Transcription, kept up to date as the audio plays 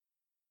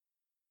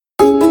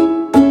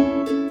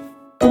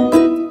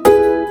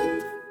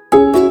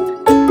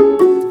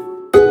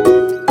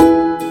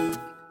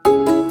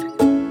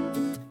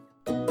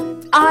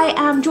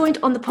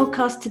joined on the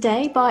podcast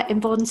today by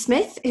Yvonne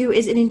Smyth, who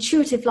is an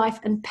intuitive life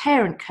and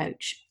parent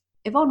coach.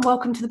 Yvonne,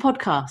 welcome to the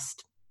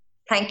podcast.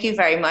 Thank you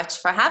very much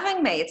for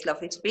having me. It's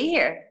lovely to be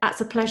here. That's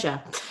a pleasure.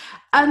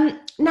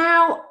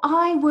 Now,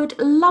 I would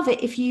love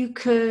it if you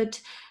could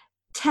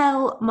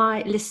tell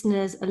my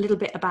listeners a little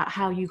bit about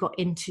how you got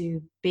into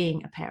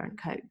being a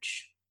parent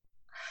coach.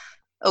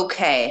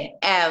 Okay.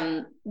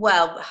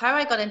 Well, how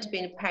I got into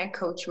being a parent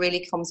coach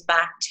really comes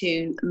back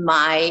to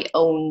my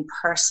own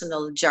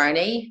personal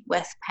journey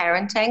with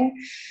parenting.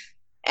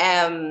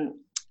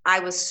 I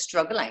was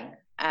struggling.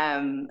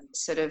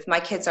 My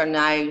kids are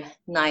now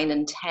 9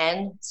 and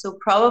 10. So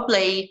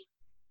probably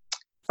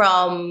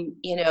from,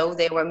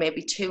 they were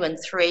maybe 2 and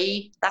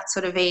 3, that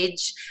sort of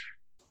age,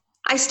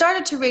 I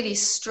started to really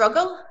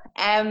struggle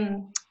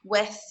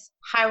with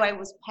how I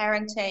was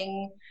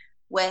parenting,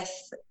 with,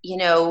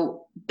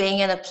 being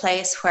in a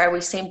place where we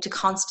seemed to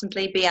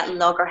constantly be at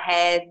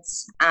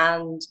loggerheads,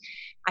 and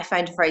I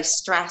found it very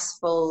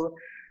stressful,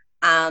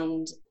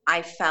 and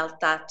I felt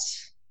that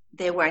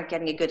they weren't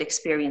getting a good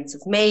experience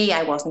of me.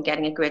 I wasn't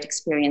getting a great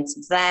experience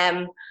of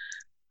them.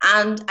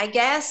 And I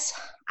guess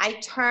I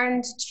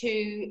turned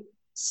to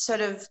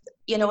sort of,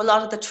 a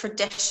lot of the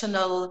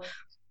traditional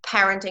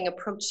parenting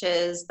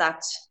approaches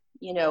that,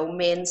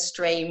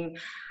 mainstream.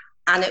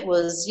 And it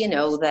was,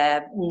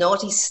 the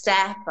naughty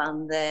step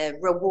and the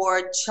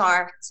reward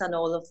charts and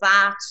all of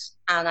that.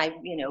 And I,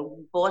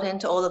 bought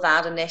into all of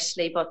that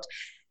initially, but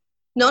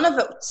none of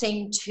it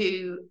seemed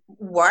to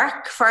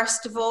work,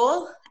 first of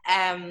all.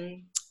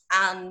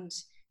 And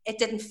it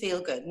didn't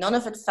feel good. None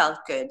of it felt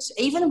good.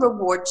 Even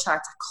reward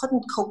charts, I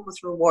couldn't cope with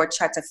reward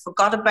charts. I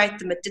forgot about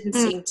them. It didn't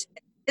it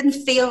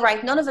didn't feel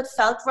right. None of it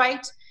felt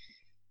right.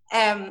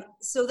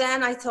 So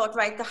then I thought,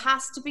 right, there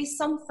has to be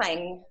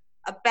something,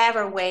 a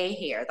better way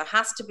here. There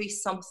has to be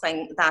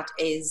something that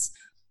is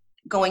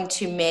going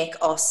to make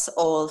us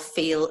all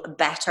feel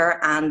better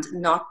and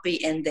not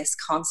be in this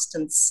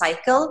constant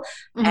cycle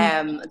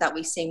that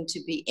we seem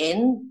to be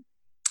in.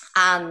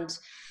 And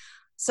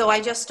so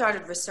I just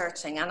started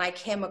researching, and I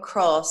came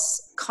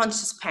across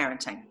conscious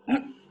parenting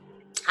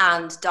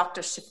and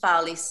Dr.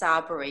 Shefali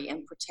Sabri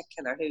in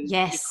particular.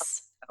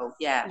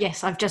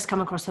 Yes, I've just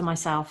come across her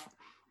myself.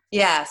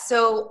 Yeah,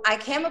 so I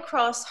came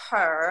across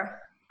her,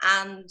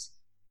 and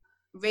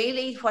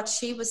really what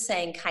she was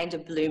saying kind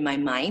of blew my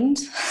mind.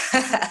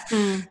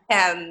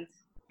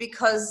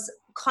 Because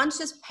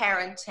conscious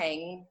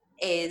parenting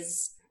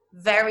is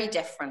very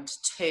different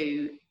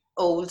to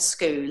old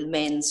school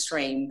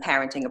mainstream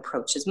parenting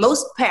approaches.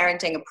 Most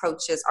parenting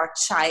approaches are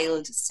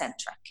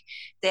child-centric.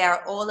 They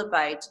are all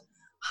about,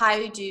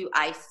 how do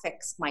I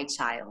fix my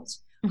child?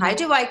 How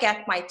do I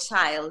get my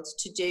child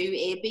to do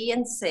A, B,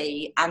 and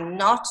C and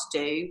not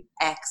do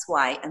X,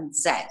 Y, and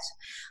Z?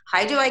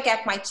 How do I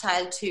get my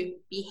child to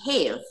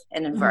behave,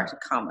 in inverted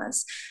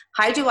commas?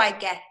 How do I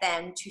get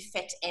them to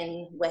fit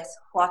in with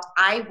what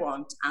I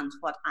want and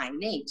what I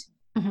need?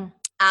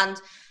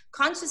 And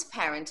conscious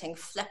parenting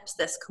flips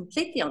this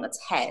completely on its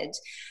head,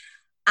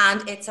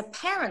 and it's a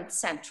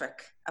parent-centric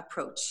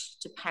approach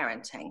to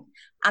parenting.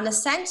 And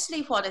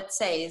essentially what it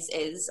says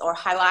is, or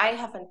how I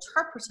have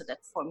interpreted it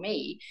for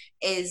me,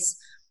 is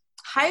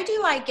how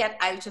do I get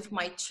out of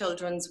my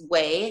children's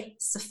way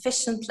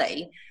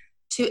sufficiently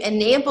to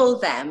enable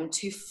them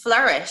to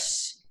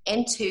flourish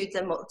into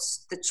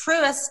the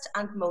truest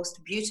and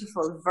most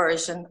beautiful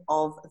version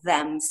of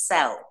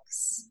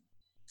themselves?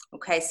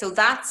 Okay, so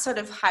that's sort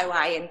of how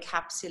I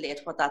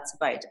encapsulate what that's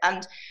about.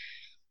 And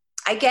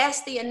I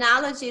guess the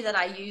analogy that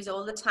I use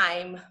all the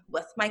time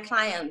with my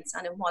clients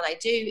and in what I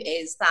do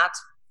is that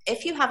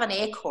if you have an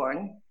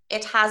acorn,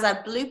 it has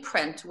a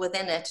blueprint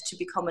within it to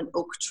become an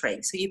oak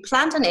tree. So you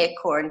plant an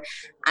acorn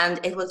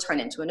and it will turn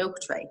into an oak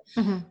tree.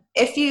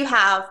 If you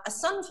have a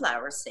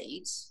sunflower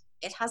seed,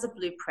 it has a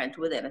blueprint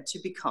within it to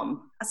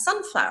become a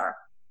sunflower.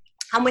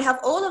 And we have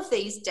all of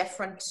these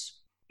different,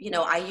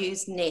 I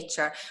use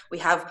nature. We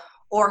have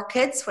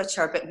orchids, which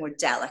are a bit more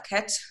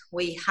delicate.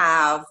 We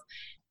have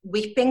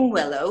weeping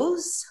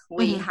willows.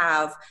 We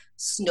have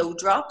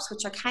snowdrops,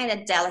 which are kind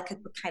of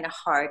delicate but kind of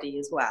hardy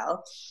as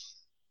well.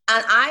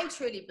 And I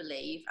truly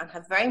believe, and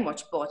have very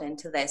much bought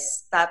into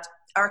this, that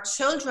our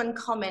children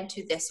come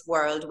into this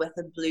world with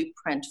a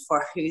blueprint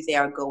for who they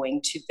are going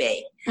to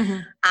be.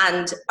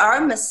 And our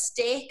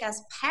mistake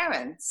as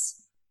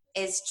parents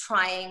is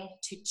trying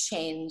to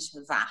change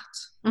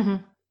that.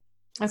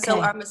 Okay.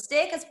 So our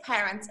mistake as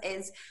parents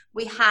is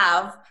we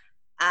have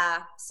a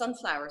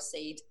sunflower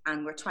seed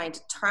and we're trying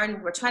to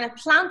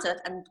plant it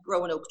and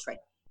grow an oak tree.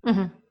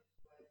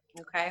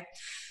 Okay.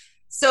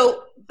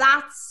 So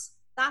that's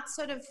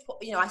sort of,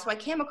 so I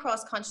came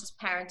across conscious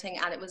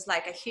parenting, and it was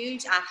like a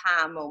huge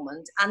aha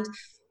moment. And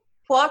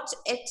what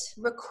it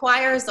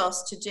requires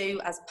us to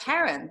do as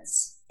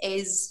parents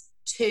is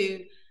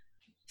to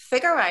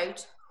figure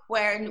out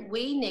where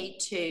we need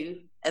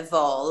to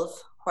evolve,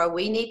 where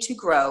we need to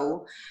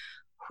grow,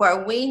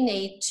 where we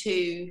need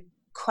to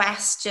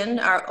question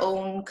our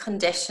own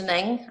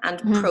conditioning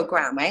and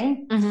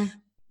programming,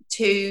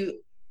 to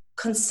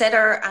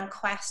consider and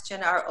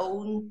question our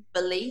own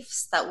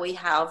beliefs that we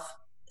have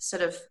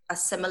sort of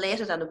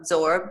assimilated and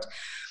absorbed.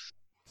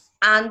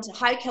 And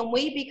how can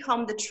we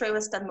become the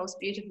truest and most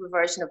beautiful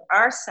version of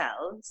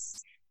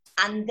ourselves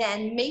and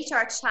then meet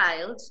our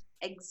child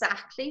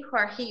exactly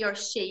where he or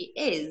she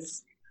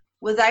is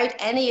without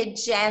any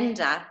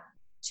agenda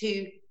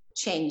to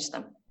change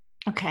them.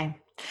 Okay.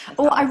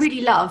 What I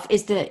really love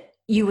is that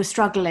you were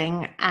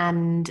struggling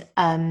and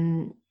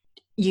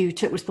you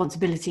took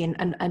responsibility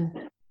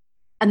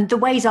and the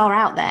ways are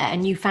out there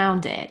and you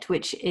found it,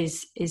 which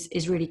is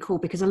really cool,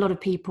 because a lot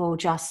of people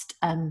just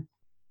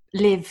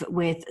live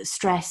with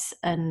stress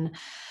and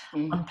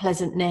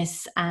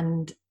unpleasantness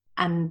and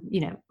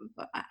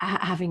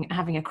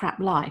having a crap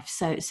life.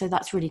 So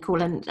that's really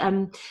cool.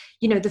 And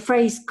the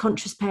phrase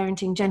conscious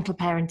parenting, gentle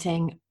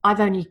parenting, I've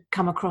only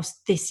come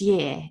across this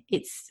year.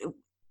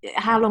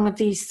 How long have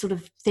these sort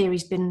of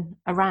theories been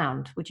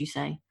around, would you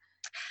say?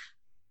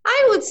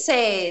 I would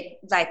say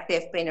like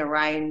they've been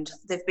around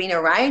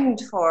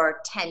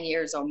for 10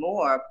 years or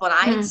more, but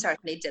I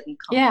certainly didn't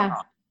come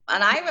across.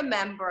 And I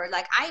remember,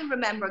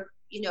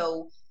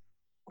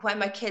 when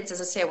my kids, as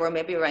I say, were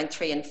maybe around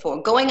 3 and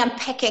 4, going and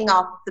picking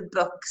up the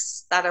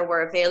books that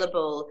were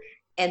available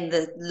in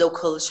the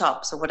local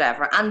shops or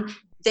whatever. And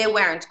they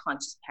weren't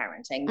conscious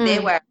parenting. They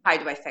were, how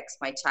do I fix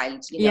my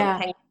child?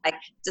 Things like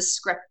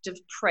descriptive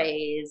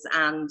praise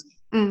and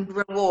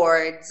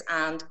rewards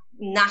and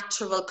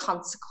natural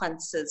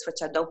consequences,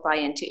 which I don't buy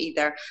into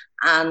either.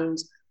 And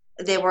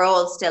they were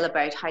all still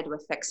about how do I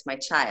fix my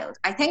child.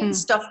 I think the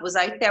stuff was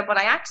out there, but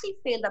I actually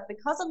feel that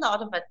because a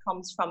lot of it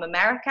comes from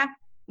America,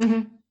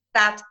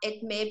 that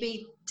it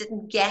maybe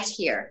didn't get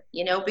here,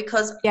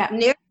 because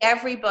nearly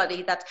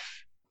everybody that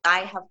I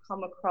have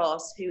come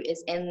across who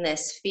is in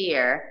this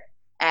sphere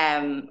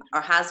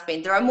or has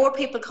been, there are more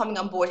people coming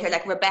on board here,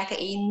 like Rebecca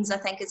Eanes, I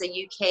think, is a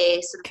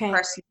UK sort of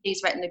person.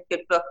 She's written a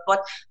good book,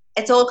 but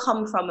it's all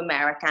come from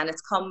America, and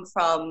it's come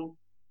from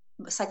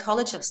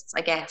psychologists,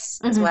 I guess,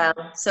 as well.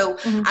 So,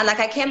 and like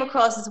I came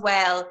across as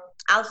well,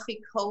 Alfie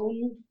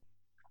Kohn,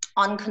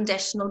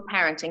 Unconditional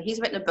Parenting.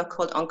 He's written a book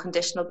called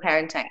Unconditional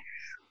Parenting,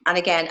 and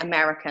again,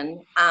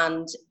 American.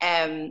 And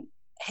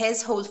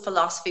his whole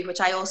philosophy, which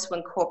I also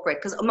incorporate,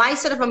 because my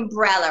sort of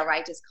umbrella,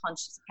 right, is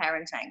conscious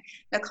parenting.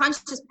 Now,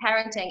 conscious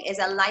parenting is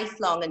a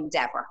lifelong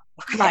endeavor.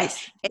 Okay?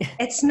 Right.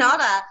 It's not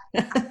a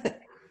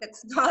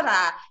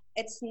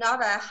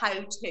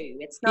how-to.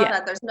 It's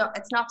not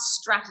it's not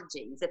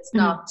strategies. It's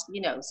not,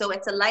 so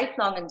it's a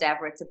lifelong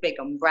endeavor. It's a big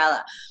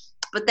umbrella.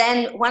 But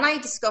then when I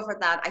discovered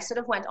that, I sort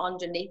of went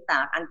underneath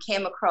that and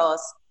came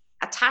across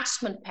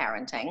attachment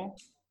parenting,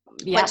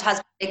 which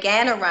has been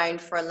again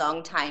around for a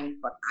long time,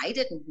 but I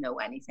didn't know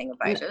anything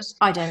about it.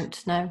 I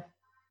don't know.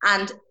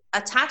 And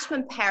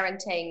attachment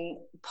parenting,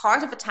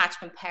 part of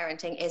attachment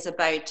parenting is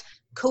about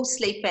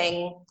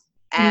co-sleeping,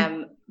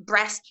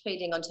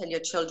 breastfeeding until your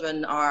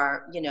children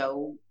are,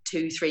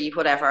 2, 3,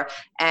 whatever,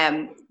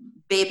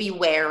 baby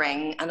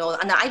wearing and all.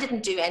 And I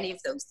didn't do any of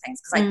those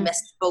things because I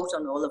missed boat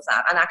on all of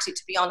that. And actually,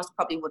 to be honest,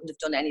 probably wouldn't have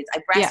done any of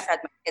it. I breastfed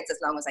my kids as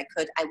long as I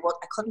could. I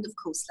couldn't have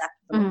co-slept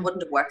them. It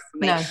wouldn't have worked for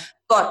me. No.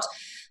 But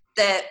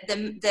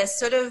the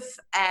sort of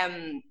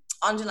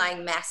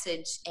underlying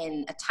message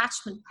in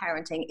attachment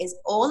parenting is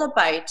all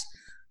about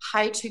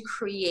how to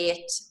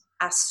create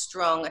a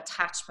strong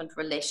attachment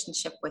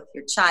relationship with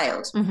your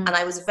child. And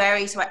I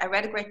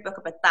read a great book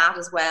about that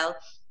as well.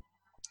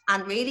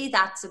 And really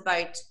that's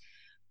about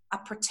a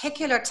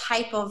particular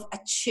type of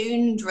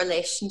attuned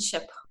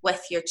relationship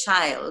with your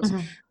child.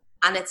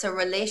 And it's a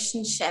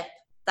relationship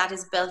that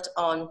is built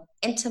on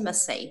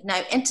intimacy.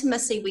 Now,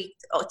 intimacy we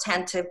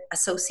tend to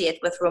associate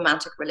with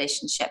romantic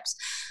relationships.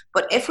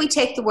 But if we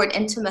take the word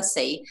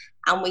intimacy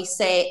and we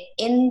say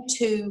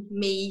into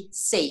me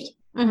see,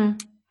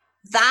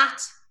 that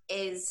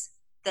is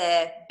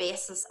the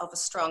basis of a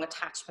strong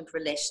attachment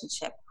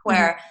relationship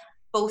where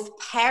both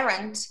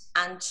parent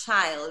and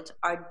child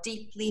are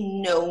deeply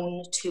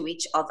known to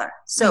each other.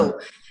 So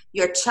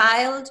your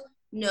child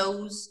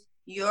knows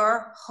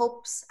your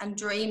hopes and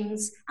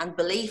dreams and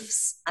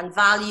beliefs and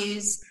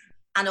values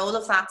and all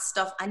of that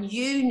stuff, and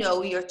you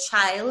know your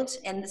child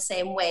in the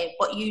same way,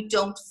 but you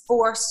don't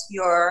force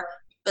your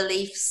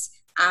beliefs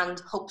and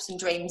hopes and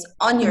dreams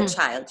on your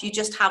child. You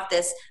just have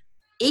this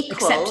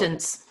equal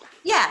acceptance,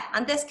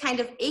 and this kind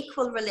of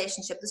equal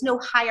relationship. There's no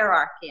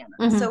hierarchy in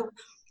it. So,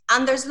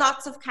 and there's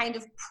lots of kind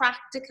of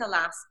practical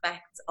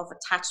aspects of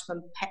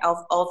attachment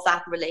of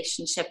that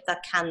relationship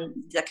that can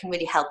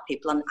really help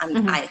people,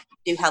 and I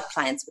do help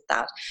clients with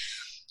that.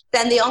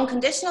 Then the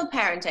unconditional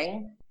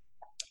parenting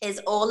is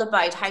all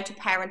about how to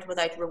parent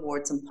without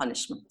rewards and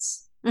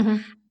punishments.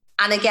 And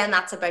again,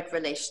 that's about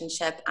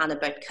relationship and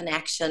about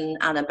connection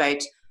and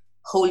about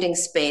holding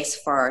space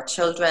for our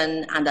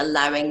children and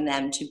allowing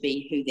them to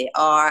be who they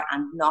are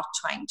and not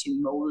trying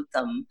to mold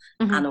them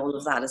and all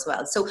of that as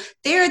well. So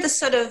they're the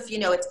sort of,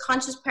 it's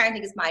conscious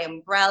parenting is my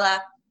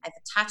umbrella. I have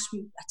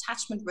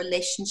attachment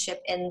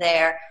relationship in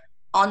there,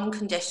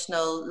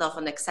 unconditional love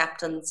and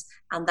acceptance,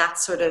 and that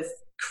sort of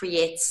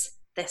creates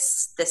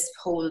this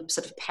whole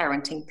sort of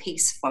parenting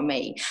piece for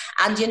me.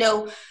 And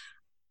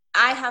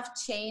I have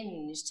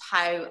changed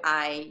how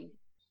I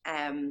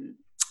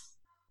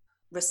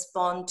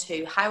respond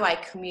to, how I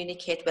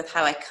communicate with,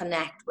 how I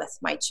connect with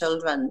my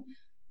children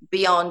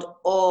beyond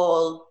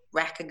all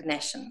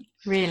recognition.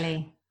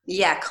 Really?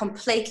 Yeah,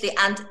 completely.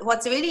 And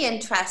what's really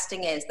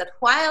interesting is that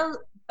while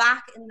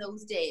back in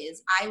those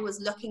days, I was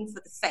looking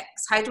for the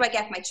fix. How do I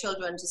get my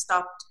children to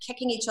stop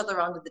kicking each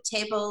other under the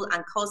table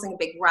and causing a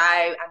big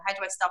row? And how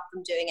do I stop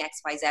them doing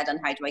X, Y, Z? And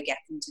how do I get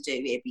them to do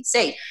A, B,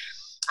 C?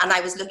 And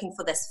I was looking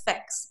for this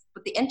fix.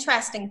 But the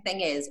interesting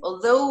thing is,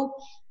 although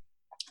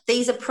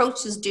these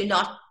approaches do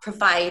not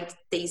provide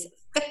these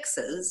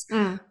fixes,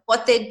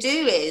 what they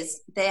do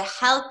is they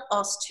help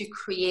us to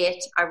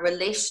create a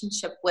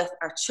relationship with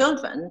our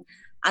children.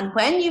 And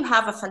when you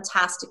have a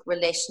fantastic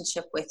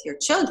relationship with your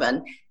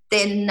children,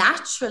 they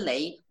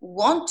naturally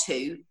want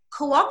to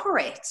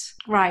cooperate.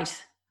 Right.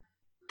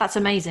 That's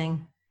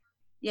amazing.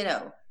 You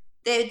know,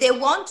 they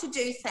want to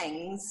do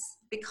things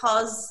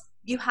because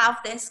you have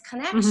this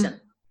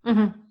connection.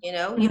 You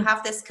know, you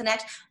have this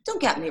connection. Don't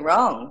get me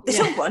wrong. They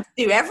don't want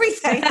to do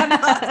everything. I'm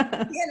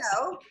not, you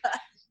know,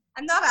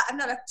 I'm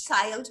not a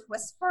child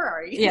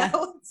whisperer, you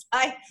know. It's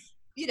like,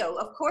 you know,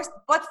 of course,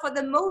 but for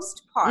the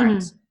most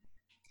part,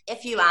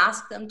 if you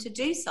ask them to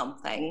do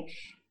something,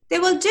 they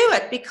will do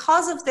it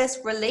because of this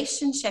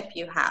relationship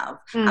you have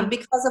and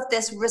because of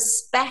this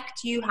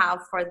respect you have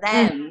for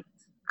them,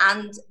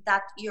 and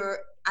that you're,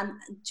 and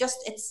just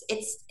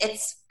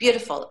it's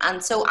beautiful.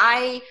 And so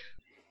I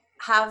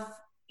have,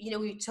 you know,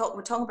 we're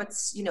talking about,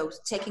 you know,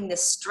 taking the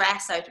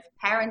stress out of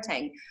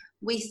parenting.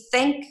 We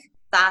think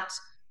that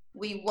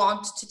we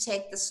want to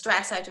take the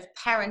stress out of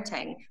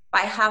parenting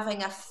by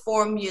having a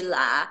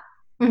formula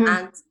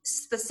and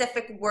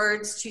specific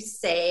words to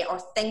say or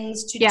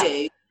things to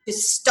do to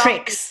stop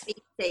tricks the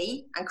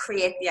ABC and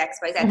create the X,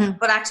 Y, Z.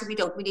 But actually we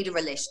don't. We need a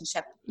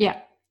relationship. Yeah.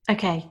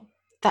 Okay.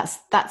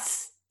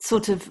 That's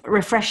sort of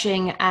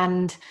refreshing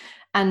and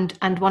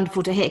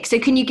wonderful to hear. So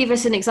can you give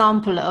us an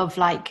example of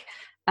like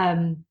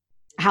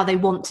how they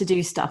want to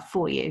do stuff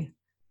for you?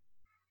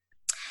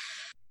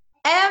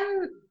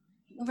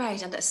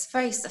 Right, and it's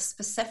very a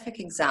specific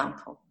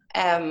example.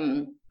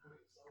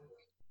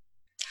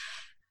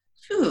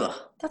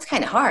 That's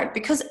kind of hard,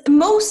 because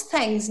most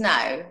things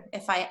now,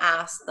 if I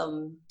ask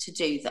them to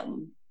do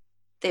them,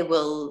 they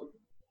will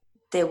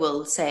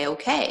say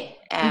okay.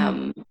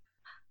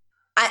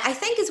 I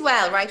think as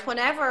well, right?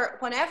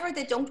 Whenever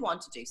they don't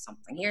want to do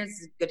something,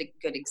 here's a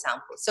good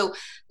example. So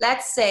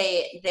let's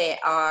say they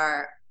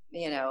are,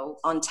 you know,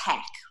 on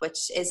tech,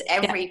 which is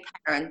every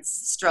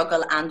parent's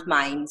struggle and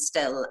mine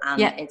still,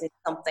 and it is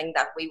something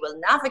that we will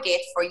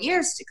navigate for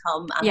years to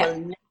come and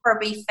will never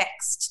be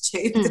fixed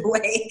to the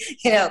way,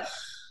 you know.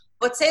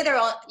 But say they're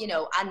on, you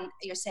know, and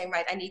you're saying,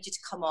 right, I need you to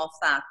come off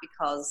that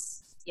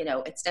because, you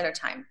know, it's dinner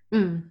time.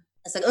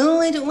 It's like, oh,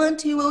 I don't want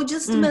to. Oh,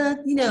 just a minute,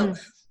 you know.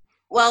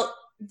 Well,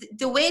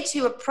 the way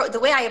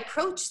I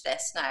approach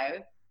this now,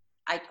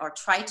 or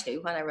try to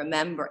when I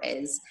remember,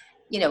 is,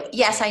 you know,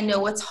 yes, I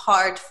know it's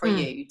hard for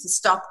you to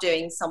stop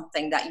doing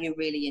something that you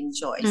really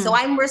enjoy. So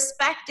I'm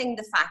respecting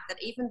the fact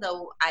that even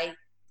though I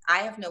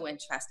have no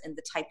interest in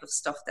the type of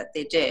stuff that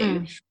they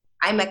do,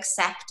 I'm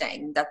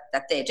accepting that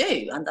they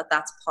do, and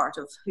that's part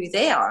of who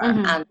they are.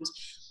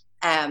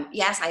 And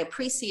yes, I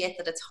appreciate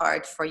that it's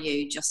hard for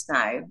you just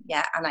now.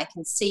 Yeah, and I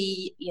can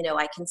see, you know,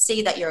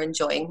 that you're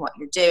enjoying what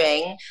you're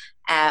doing.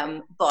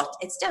 But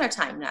it's dinner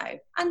time now,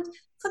 and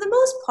for the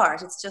most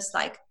part, it's just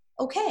like,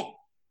 okay.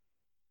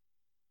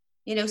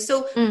 You know,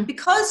 so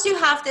because you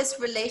have this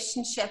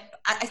relationship,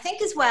 I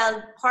think as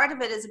well, part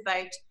of it is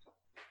about,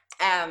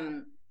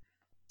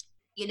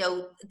 you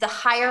know, the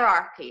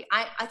hierarchy.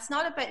 It's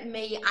not about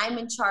me, I'm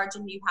in charge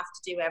and you have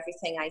to do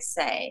everything I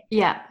say.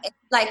 Yeah. It's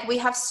like we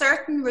have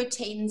certain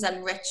routines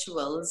and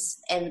rituals,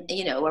 and,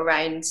 you know,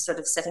 around sort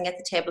of sitting at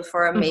the table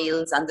for our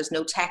meals, and there's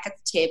no tech at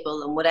the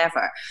table and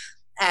whatever.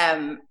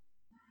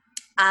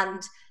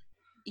 And,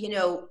 you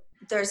know,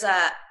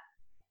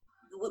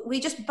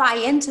 we just buy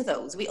into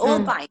those. We all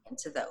buy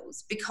into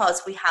those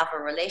because we have a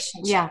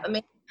relationship. Yeah. I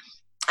mean,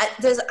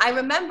 I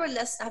remember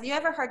listening. Have you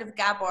ever heard of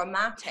Gabor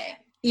Mate?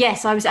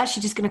 Yes, I was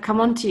actually just going to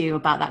come on to you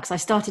about that, because I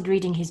started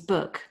reading his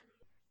book.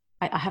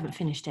 I haven't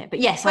finished it, but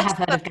yes, I have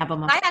heard of Gabor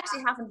Mate. I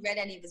actually haven't read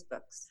any of his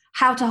books.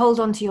 How to Hold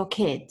On to Your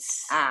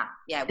Kids.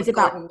 Yeah, with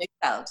Gordon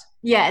Neufeld.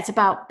 Yeah, it's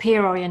about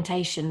peer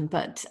orientation,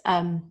 but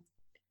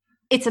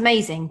it's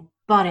amazing,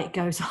 but it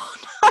goes on.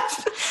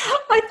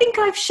 I think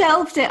I've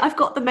shelved it. I've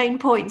got the main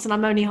points and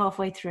I'm only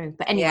halfway through.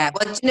 But anyway. Yeah,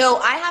 well, you know,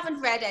 I haven't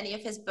read any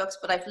of his books,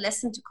 but I've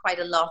listened to quite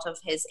a lot of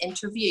his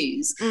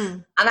interviews.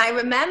 And I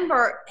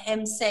remember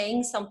him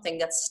saying something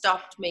that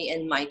stopped me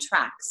in my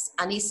tracks.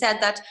 And he said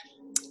that,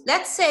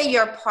 let's say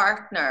your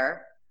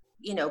partner,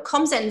 you know,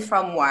 comes in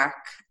from work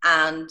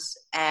and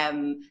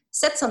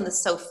sits on the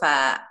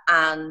sofa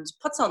and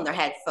puts on their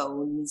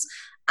headphones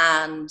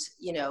and,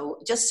 you know,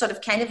 just sort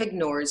of kind of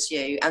ignores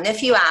you. And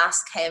if you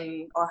ask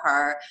him or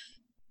her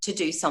to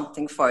do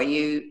something for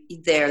you,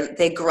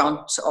 they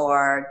grunt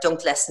or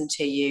don't listen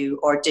to you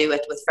or do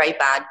it with very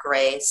bad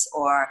grace,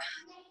 or,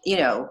 you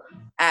know,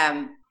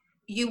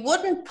 you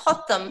wouldn't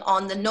put them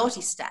on the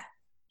naughty step.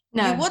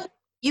 No. You wouldn't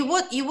you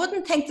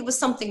wouldn't think there was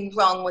something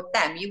wrong with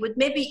them. You would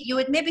maybe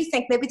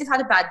think maybe they've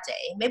had a bad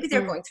day, maybe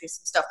they're going through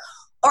some stuff.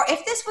 Or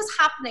if this was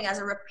happening as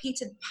a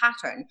repeated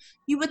pattern,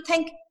 you would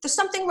think there's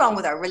something wrong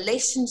with our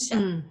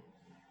relationship.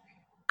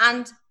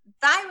 And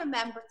I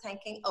remember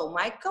thinking, oh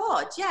my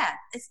God, yeah,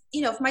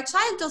 if my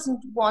child doesn't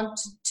want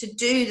to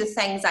do the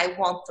things I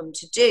want them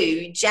to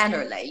do,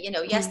 generally,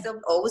 yes, there'll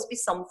always be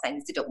some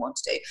things they don't want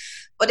to do.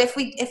 But if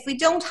we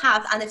don't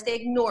have, and if they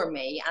ignore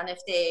me, and if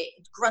they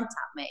grunt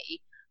at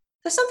me,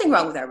 there's something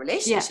wrong with our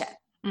relationship.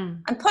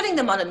 And putting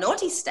them on a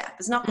naughty step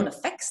is not going to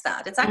fix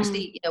that. It's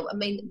actually,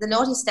 the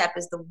naughty step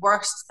is the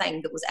worst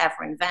thing that was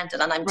ever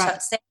invented. And I'm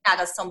saying that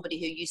as somebody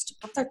who used to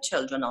put their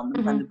children on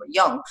them when they were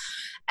young.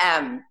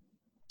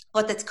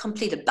 But it's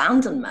complete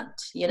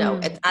abandonment,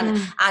 and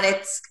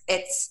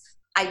it's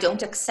I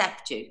don't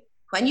accept you.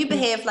 When you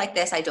behave like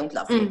this, I don't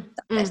love you.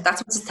 That's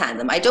what it's telling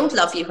them. I don't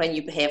love you when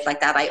you behave like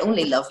that. I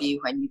only love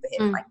you when you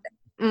behave like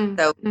this.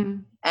 So,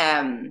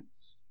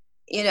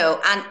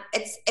 and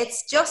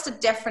it's just a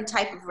different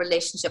type of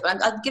relationship.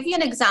 And I'll give you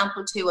an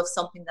example too of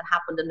something that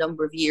happened a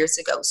number of years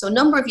ago. So a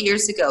number of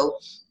years ago,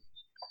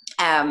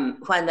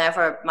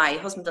 whenever my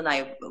ex-husband and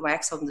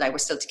I were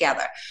still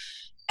together,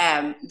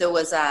 there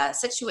was a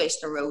situation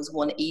arose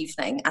one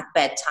evening at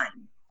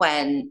bedtime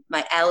when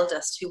my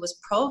eldest, who was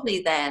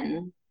probably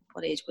then,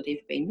 what age would he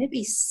have been?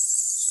 Maybe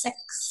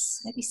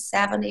 6, maybe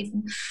 7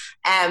 even,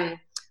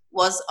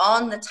 was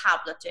on the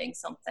tablet doing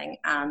something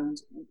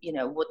and,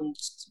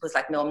 was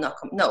like, no, I'm not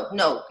coming.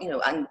 No,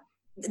 and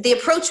the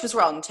approach was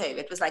wrong too.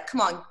 It was like, come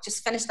on,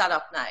 just finish that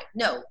up now.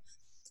 No.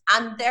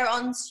 And there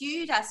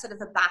ensued a sort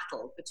of a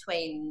battle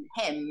between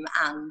him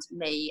and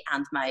me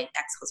and my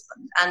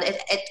ex-husband. And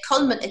it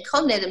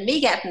culminated in me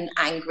getting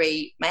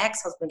angry, my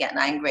ex-husband getting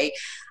angry,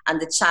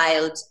 and the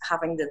child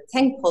having the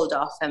thing pulled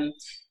off him,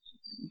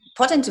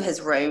 put into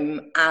his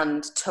room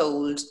and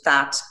told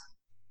that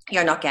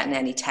you're not getting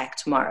any tech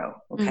tomorrow.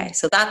 Okay,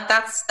 so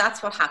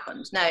that's what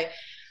happened. Now,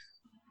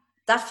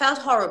 that felt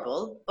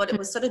horrible, but it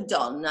was sort of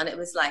done. And it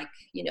was like,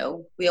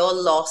 we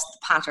all lost the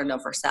pattern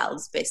of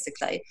ourselves,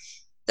 basically.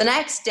 The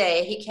next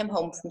day, he came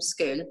home from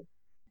school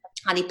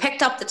and he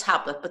picked up the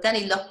tablet, but then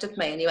he looked at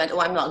me and he went, oh,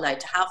 I'm not allowed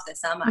to have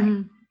this, am I?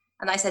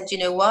 And I said, you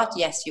know what?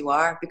 Yes, you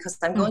are, because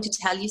I'm going to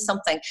tell you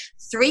something.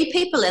 3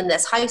 people in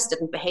this house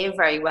didn't behave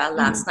very well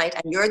last night,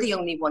 and you're the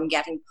only one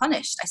getting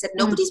punished. I said,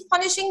 nobody's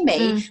punishing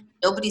me.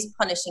 Nobody's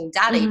punishing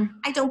Daddy.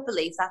 I don't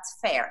believe that's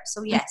fair.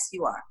 So yes,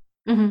 you are.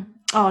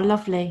 Oh,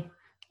 lovely.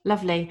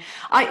 Lovely.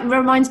 It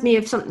reminds me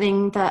of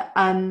something that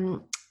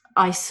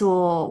I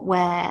saw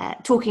where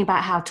talking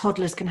about how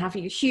toddlers can have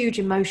huge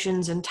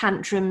emotions and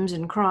tantrums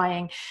and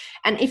crying.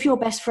 And if your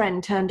best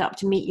friend turned up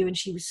to meet you and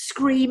she was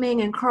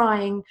screaming and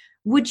crying,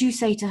 would you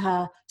say to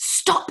her,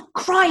 stop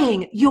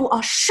crying, you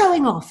are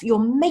showing off, you're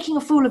making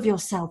a fool of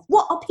yourself,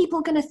 what are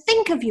people going to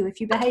think of you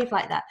if you behave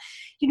like that?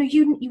 You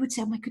would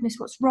say, oh my goodness,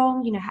 what's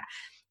wrong?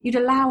 You'd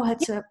allow her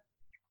to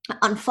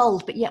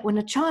unfold. But yet when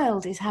a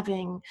child is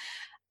having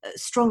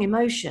strong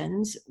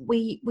emotions,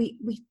 we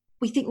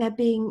think they're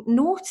being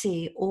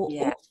naughty or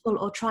awful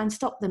or try and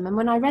stop them. And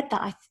when I read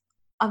that,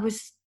 I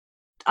was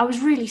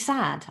really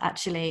sad,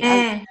 actually.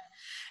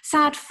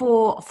 Sad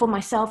for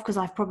myself, because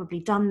I've probably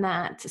done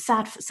that.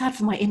 Sad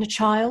for my inner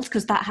child,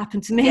 because that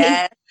happened to me.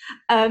 Yeah.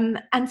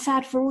 And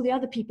sad for all the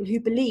other people who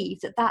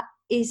believe that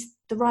is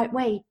the right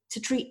way to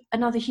treat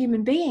another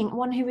human being,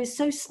 one who is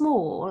so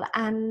small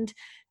and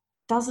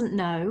doesn't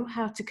know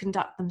how to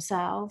conduct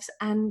themselves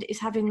and is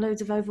having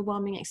loads of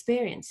overwhelming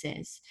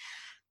experiences.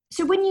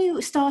 So when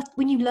you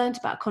learned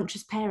about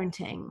conscious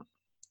parenting,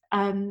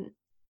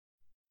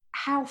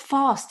 how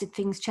fast did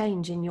things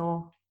change in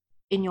your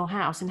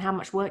house, and how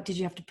much work did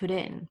you have to put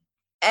in?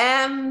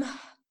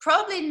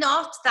 Probably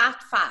not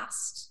that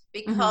fast,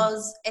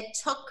 because it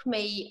took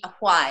me a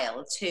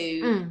while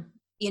to,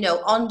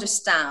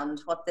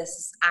 understand what this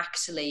is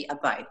actually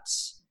about.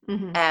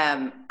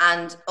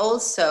 And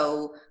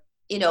also,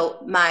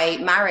 my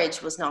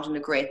marriage was not in a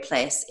great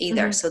place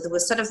either. So there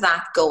was sort of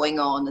that going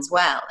on as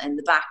well in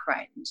the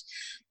background.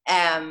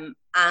 And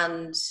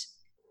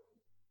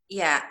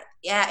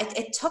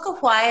it took a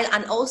while.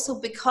 And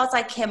also because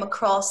I came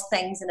across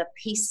things in a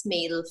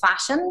piecemeal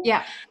fashion.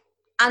 Yeah.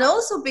 And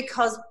also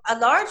because a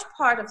large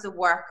part of the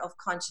work of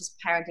conscious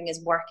parenting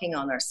is working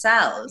on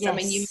ourselves. Yes. I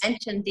mean, you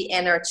mentioned the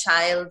inner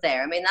child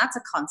there. I mean, that's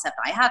a concept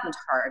I hadn't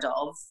heard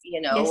of,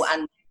 yes.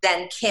 And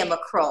then came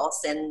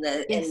across in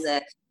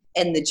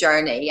the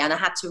journey, and I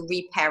had to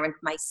reparent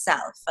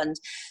myself. And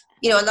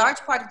a large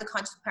part of the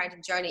conscious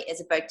parenting journey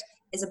is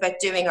about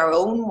doing our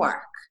own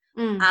work.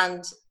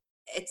 And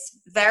it's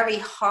very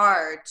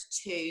hard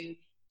to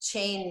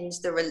change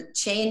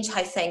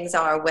how things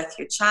are with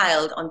your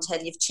child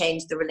until you've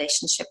changed the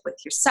relationship with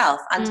yourself.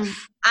 And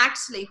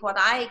actually what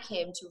I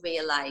came to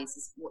realize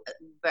is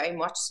very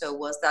much so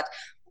was that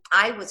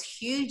I was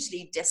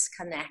hugely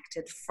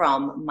disconnected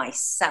from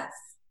myself.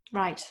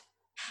 Right.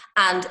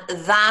 And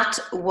that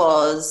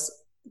was,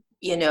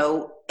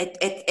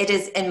 it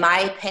is, in my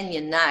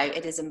opinion now,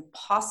 it is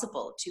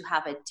impossible to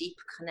have a deep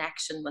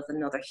connection with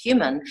another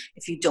human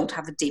if you don't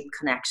have a deep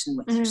connection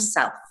with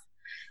yourself.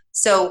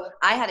 So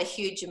I had a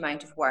huge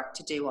amount of work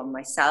to do on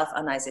myself.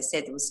 And as I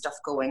said, there was stuff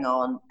going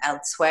on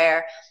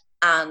elsewhere.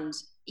 And,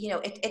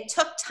 it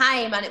took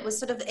time, and it was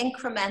sort of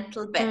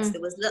incremental bits.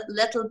 There was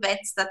little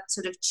bits that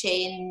sort of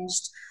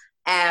changed.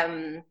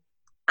 And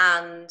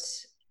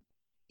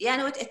yeah,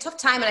 no, it took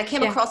time. And I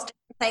came across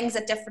different things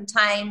at different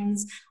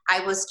times.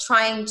 I was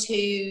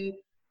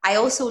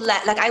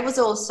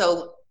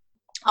also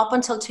up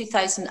until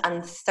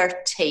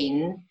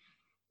 2013,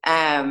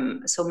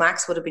 so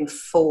Max would have been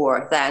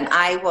 4 then.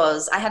 I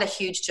had a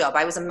huge job.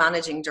 I was a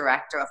managing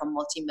director of a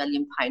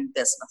multi-million-pound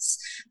business.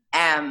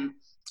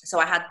 So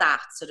I had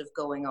that sort of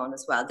going on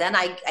as well. Then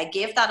I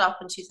gave that up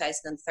in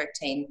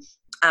 2013,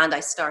 and I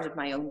started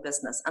my own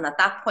business. And at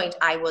that point,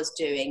 I was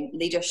doing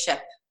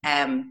leadership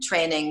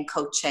training,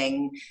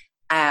 coaching,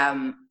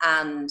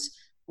 and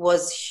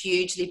was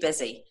hugely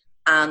busy.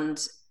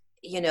 And,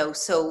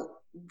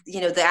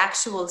 the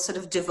actual sort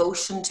of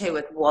devotion to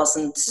it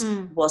wasn't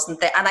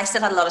there. And I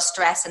still had a lot of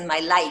stress in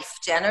my life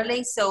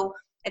generally. So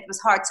it was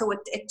hard. So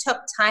it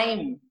took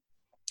time.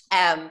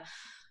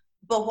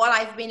 But what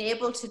I've been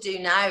able to do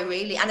now,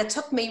 really, and it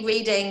took me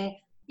reading,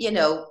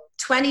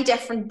 20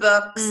 different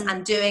books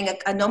and doing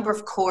a number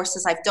of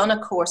courses. I've done a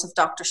course of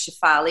Dr.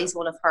 Shefali's,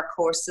 one of her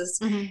courses.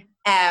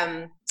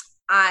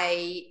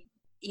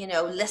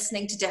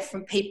 Listening to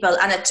different people,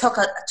 and it took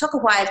a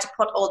while to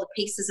put all the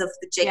pieces of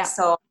the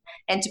jigsaw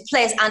into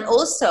place, and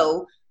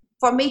also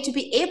for me to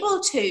be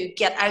able to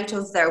get out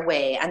of their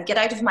way and get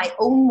out of my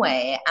own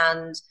way.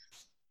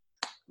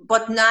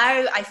 But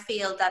now I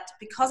feel that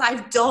because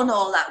I've done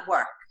all that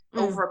work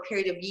over a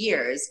period of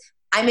years,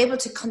 I'm able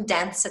to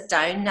condense it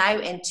down now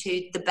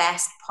into the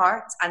best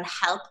parts and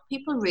help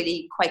people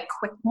really quite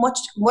quick,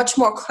 much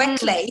more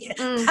quickly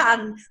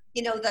than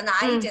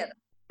I did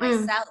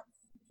myself.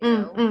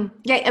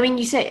 Yeah, I mean,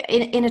 you say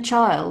in a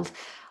child.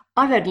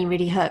 I've only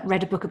really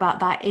read a book about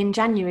that in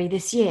January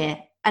this year,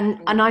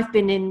 and I've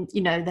been in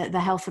the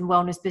health and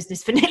wellness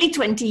business for nearly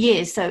 20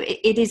 years. So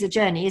it is a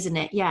journey, isn't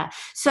it? Yeah.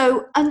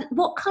 So,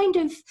 what kind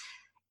of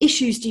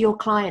issues do your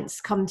clients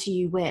come to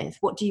you with?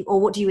 What do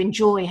you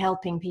enjoy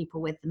helping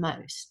people with the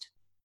most?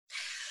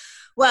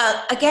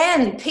 Well,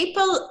 again,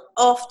 people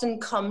often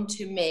come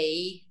to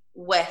me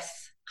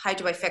with, how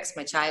do I fix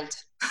my child?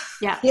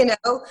 Yeah.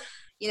 I'll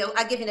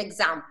give you an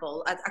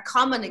example. A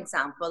common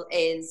example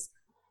is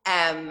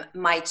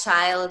my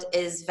child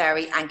is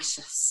very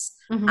anxious,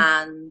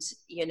 and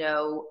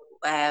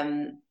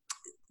and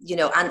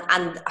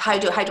how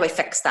do I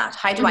fix that?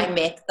 How do I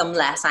make them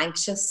less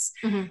anxious?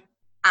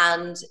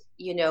 And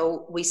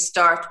we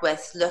start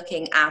with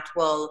looking at,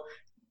 well,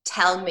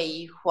 tell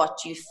me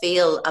what you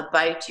feel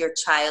about your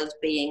child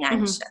being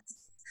anxious.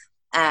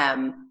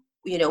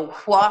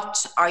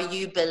 What are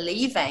you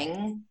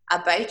believing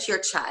about your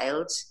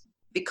child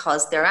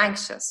because they're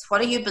anxious?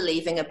 What are you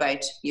believing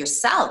about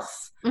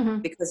yourself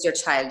because your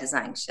child is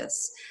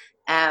anxious?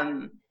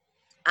 I've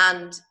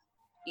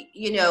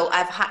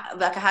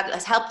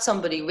helped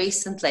somebody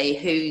recently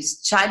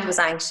whose child was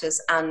anxious,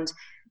 and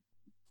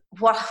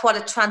what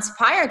it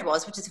transpired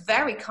was, which is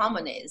very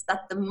common, is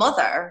that the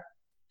mother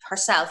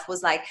herself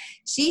was like,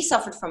 she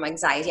suffered from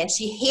anxiety and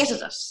she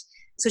hated it.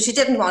 So she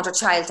didn't want her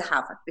child to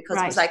have it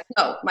because it was like,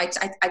 no,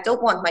 I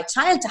don't want my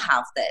child to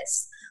have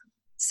this.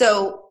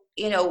 So,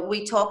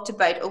 we talked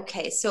about,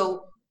 okay,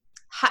 so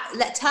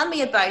tell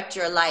me about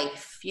your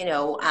life,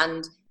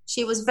 and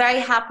she was very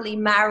happily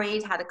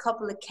married, had a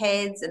couple of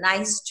kids, a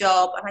nice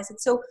job. And I said,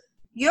 so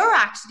you're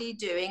actually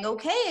doing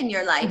okay in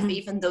your life,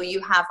 even though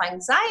you have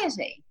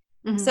anxiety.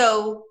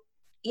 So,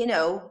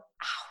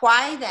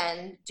 why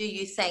then do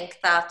you think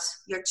that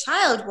your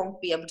child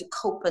won't be able to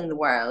cope in the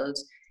world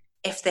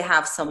if they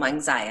have some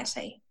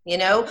anxiety,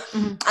 And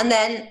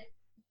then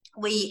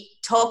we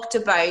talked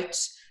about,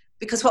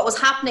 because what was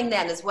happening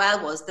then as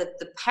well was that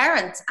the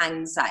parent's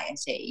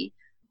anxiety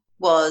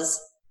was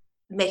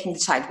making the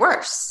child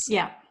worse.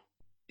 Yeah.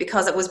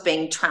 Because it was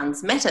being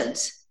transmitted.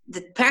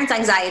 The parent's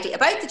anxiety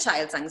about the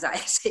child's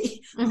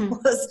anxiety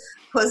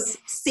was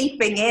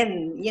seeping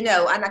in,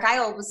 and like I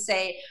always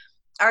say,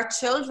 our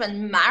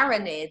children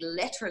marinate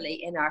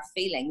literally in our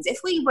feelings. If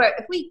we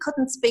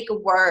couldn't speak a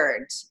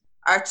word,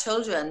 our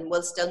children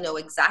will still know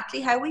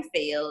exactly how we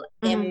feel.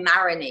 They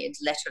marinate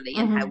literally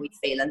in how we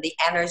feel and the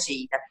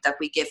energy that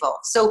we give off.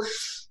 So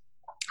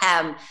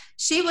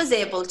she was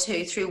able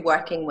to, through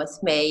working with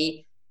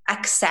me,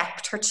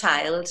 accept her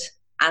child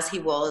as he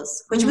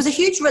was, which was a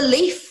huge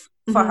relief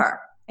for her.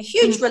 A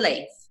huge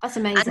relief. That's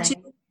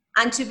amazing.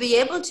 And to be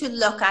able to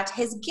look at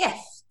his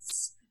gifts.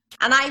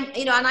 And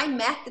I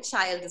met the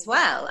child as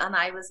well. And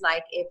I was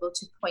like able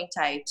to point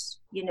out,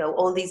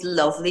 all these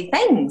lovely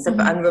things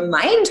and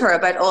remind her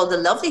about all the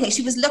lovely things.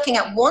 She was looking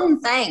at one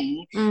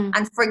thing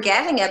and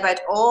forgetting about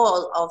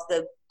all of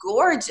the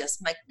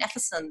gorgeous,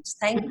 magnificent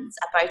things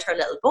about her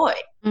little boy.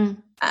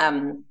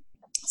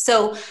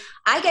 So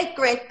I get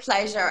great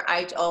pleasure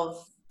out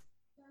of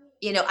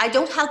I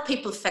don't help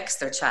people fix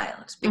their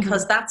child,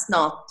 because that's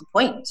not the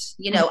point.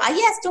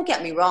 Yes, don't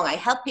get me wrong. I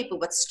help people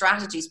with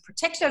strategies,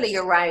 particularly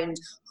around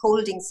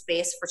holding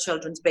space for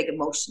children's big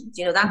emotions.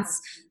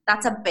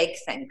 That's a big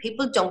thing.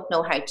 People don't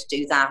know how to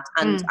do that.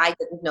 And I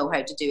didn't know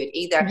how to do it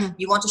either.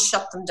 You want to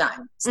shut them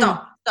down.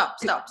 Stop.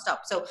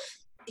 So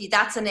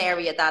that's an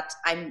area that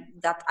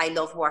I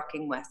love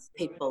working with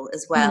people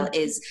as well,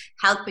 is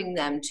helping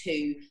them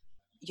to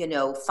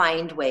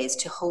find ways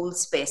to hold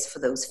space for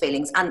those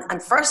feelings.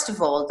 And first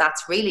of all,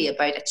 that's really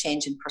about a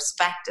change in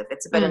perspective.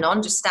 It's about an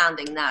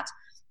understanding that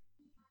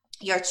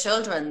your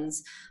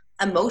children's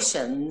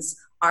emotions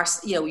are,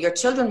 your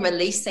children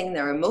releasing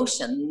their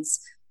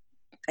emotions,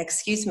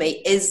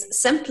 is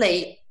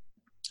simply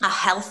a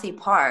healthy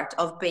part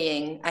of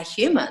being a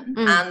human.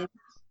 And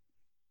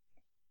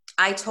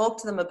I talk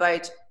to them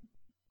about,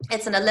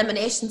 it's an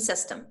elimination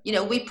system.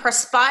 We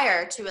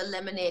perspire to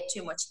eliminate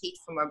too much heat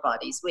from our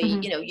bodies. We,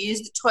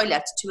 use the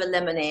toilet to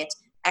eliminate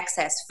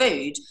excess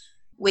food.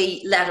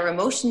 We let our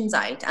emotions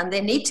out, and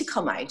they need to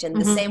come out in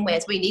the same way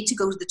as we need to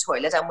go to the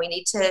toilet and we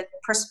need to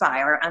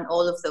perspire and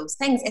all of those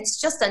things. It's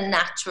just a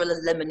natural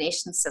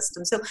elimination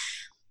system. So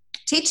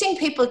teaching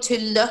people to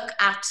look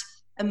at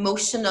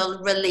emotional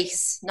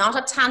release, not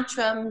a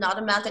tantrum, not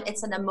a meltdown,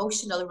 it's an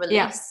emotional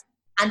release,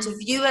 and to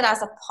view it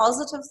as a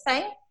positive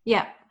thing.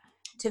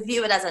 To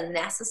view it as a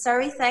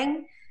necessary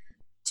thing,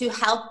 to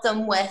help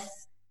them with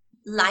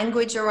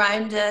language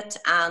around it,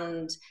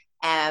 and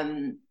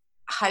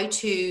how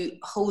to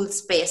hold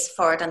space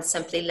for it and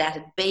simply let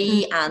it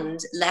be, and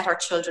let our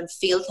children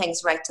feel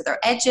things right to their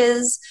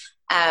edges.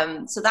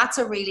 So that's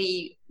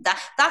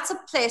that's a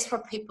place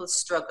where people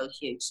struggle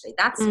hugely.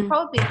 That's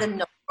probably the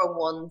number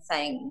one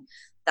thing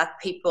that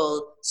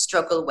people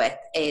struggle with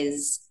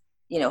is,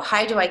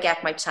 how do I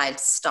get my child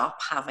to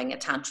stop having a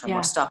tantrum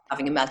or stop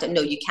having a meltdown?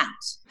 No, you can't.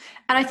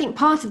 And I think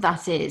part of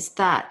that is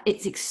that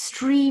it's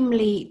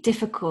extremely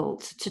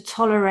difficult to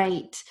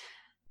tolerate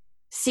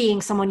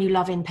seeing someone you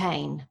love in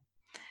pain.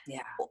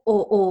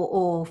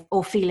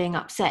 Or feeling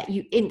upset.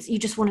 You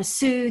just want to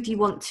soothe. You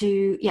want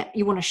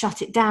to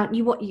shut it down.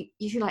 You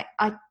feel like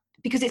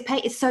because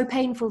it's so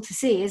painful to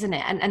see, isn't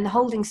it? And the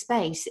holding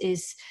space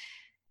is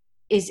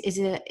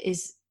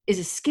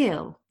a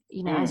skill.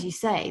 As you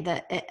say,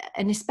 that,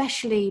 and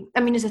especially,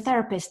 I mean, as a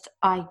therapist,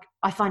 I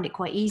find it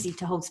quite easy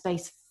to hold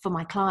space for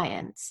my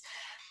clients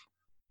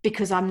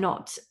because I'm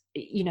not,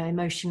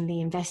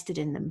 emotionally invested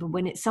in them. But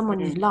when it's someone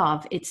you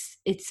love, it's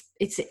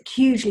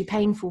hugely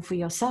painful for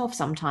yourself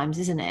sometimes,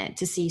 isn't it?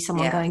 To see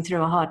someone going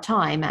through a hard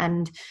time,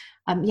 and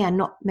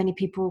not many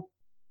people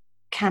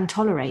can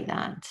tolerate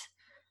that.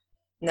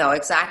 No,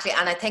 exactly.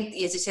 And I think,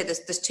 as you said,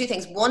 there's two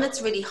things. One,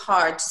 it's really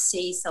hard to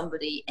see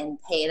somebody in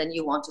pain and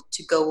you want it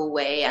to go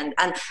away. And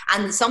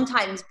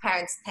sometimes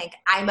parents think,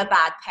 I'm a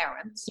bad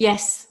parent.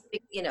 Yes.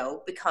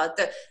 Because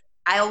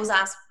I always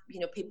ask,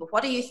 people,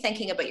 what are you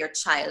thinking about your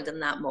child in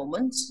that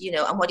moment?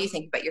 And what do you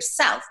think about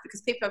yourself?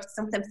 Because people are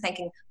sometimes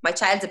thinking, my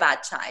child's a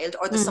bad child,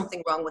 or there's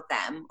something wrong with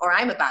them, or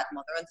I'm a bad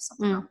mother and there's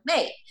something wrong with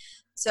me.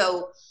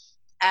 So,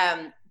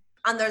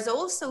 and there's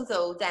also,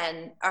 though,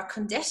 then our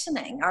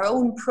conditioning, our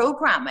own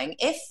programming.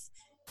 If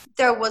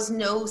there was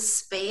no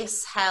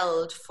space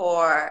held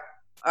for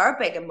our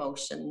big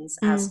emotions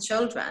as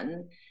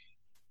children,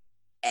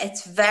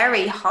 it's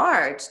very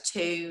hard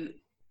to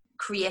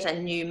create a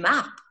new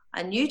map,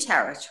 a new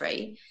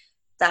territory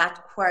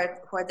that where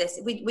this,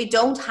 we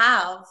don't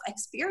have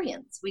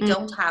experience. We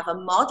don't have a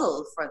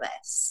model for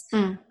this.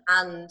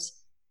 And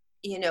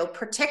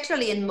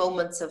particularly in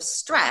moments of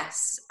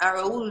stress, our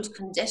old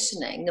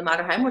conditioning, no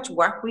matter how much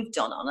work we've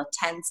done on it,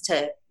 tends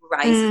to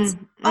rise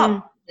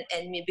up.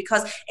 And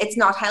because it's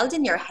not held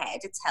in your head,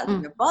 it's held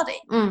in your body.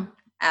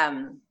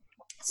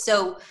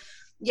 So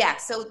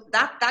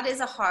that is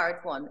a hard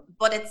one,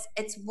 but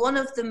it's one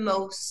of the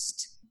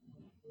most,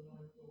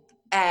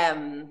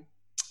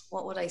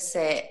 what would I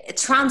say,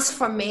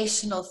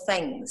 transformational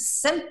things.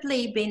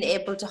 Simply being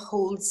able to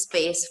hold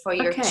space for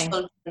your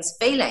children's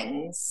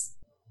feelings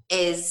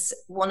is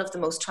one of the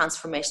most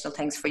transformational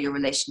things for your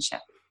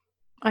relationship.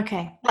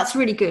 Okay, that's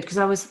really good, because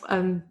I was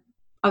going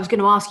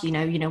to ask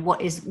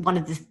what is one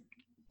of the,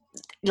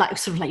 like,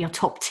 sort of like your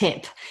top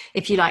tip,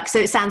 if you like. So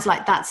it sounds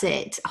like that's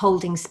it,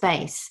 holding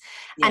space.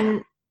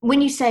 And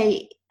when you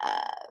say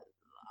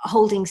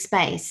holding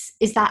space,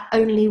 is that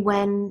only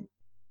when,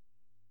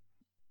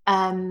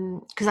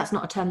 because that's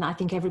not a term that I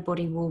think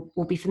everybody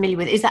will be familiar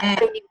with. Is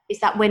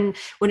that when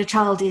a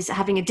child is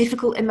having a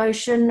difficult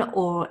emotion,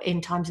 or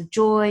in times of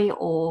joy,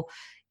 or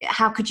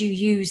how could you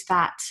use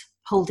that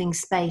holding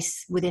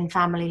space within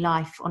family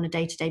life on a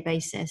day-to-day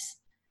basis?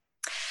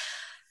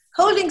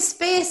 Holding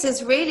space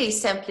is really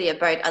simply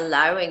about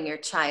allowing your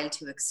child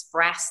to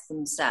express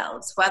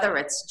themselves, whether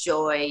it's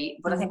joy,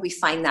 but I think we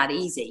find that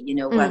easy,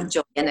 whether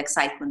joy and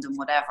excitement and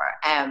whatever.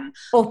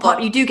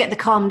 You do get the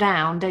calm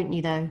down, don't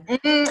you, though?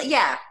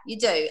 Yeah, you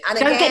do. And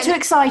don't get too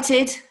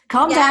excited.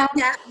 Calm down.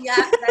 Yeah.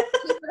 Let's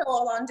keep it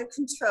all under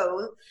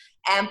control.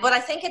 But I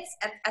think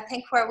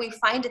where we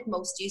find it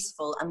most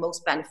useful and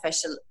most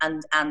beneficial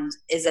and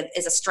is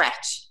a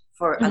stretch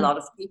for a lot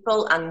of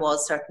people, and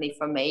was certainly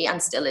for me,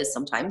 and still is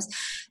sometimes,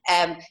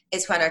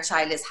 is when our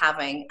child is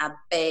having a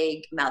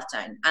big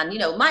meltdown. And, you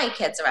know, my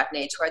kids are at an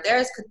age where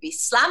theirs could be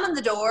slamming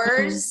the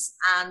doors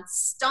and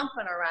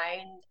stomping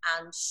around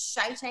and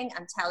shouting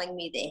and telling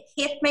me they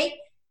hate me,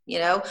 you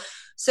know.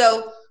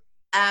 So,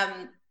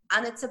 and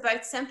it's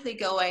about simply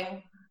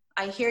going,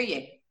 I hear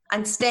you,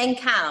 and staying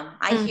calm.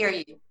 I hear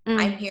you.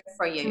 I'm here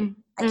for you.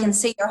 I can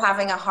see you're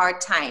having a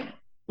hard time.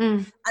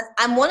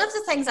 And one of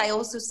the things I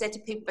also say to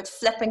people about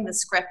flipping the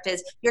script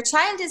is, your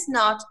child is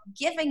not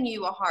giving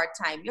you a hard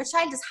time. Your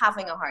child is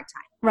having a hard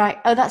time. Right.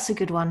 Oh, that's a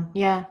good one.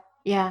 Yeah.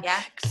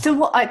 So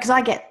what? Because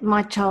I get,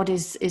 my child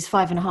is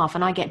 5.5,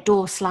 and I get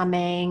door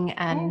slamming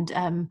and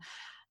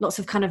lots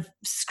of kind of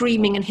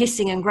screaming and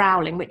hissing and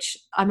growling, which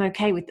I'm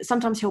okay with. But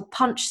sometimes he'll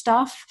punch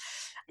stuff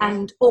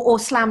and or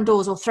slam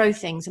doors or throw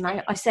things, and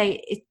I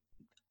say,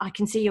 I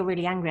can see you're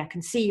really angry. I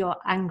can see you're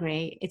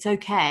angry. It's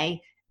okay.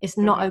 It's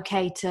not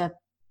okay to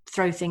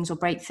throw things or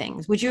break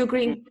things. Would you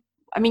agree?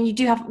 I mean,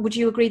 would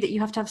you agree that you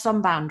have to have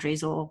some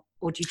boundaries, or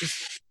do you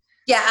just?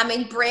 Yeah, I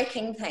mean,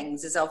 breaking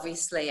things is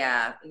obviously,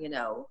 you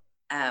know,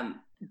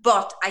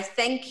 but I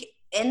think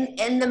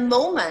in the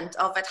moment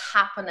of it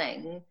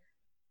happening,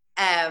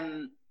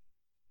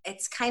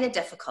 it's kind of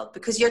difficult,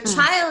 because your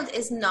child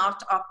is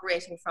not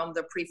operating from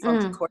their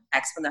prefrontal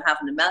cortex when they're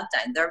having a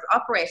meltdown. They're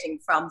operating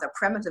from their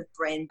primitive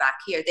brain back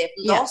here. They've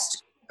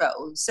lost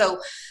control. So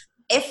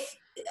if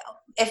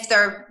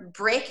they're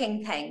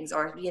breaking things,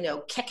 or, you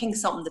know, kicking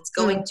something that's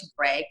going to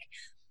break,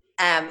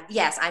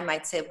 yes, I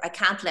might say, I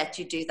can't let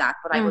you do that,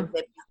 but I would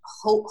maybe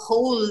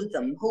hold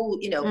them,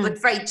 you know, but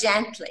very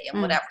gently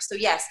and whatever. So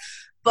yes,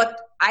 but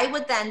I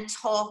would then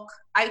talk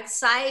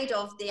outside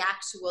of the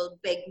actual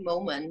big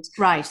moment,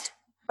 right,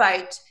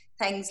 about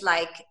things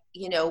like,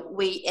 you know,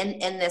 we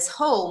in this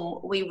home,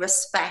 we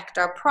respect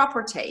our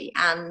property,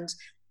 and,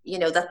 you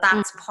know,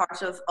 that's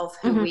part of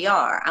who we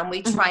are, and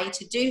we try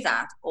to do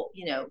that,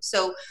 you know.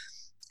 So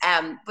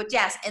but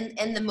yes,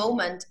 in the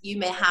moment, you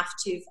may have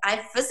to.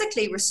 I've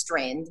physically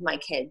restrained my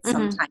kids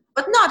sometimes,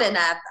 but not in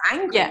an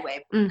angry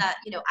way. But,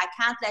 you know, I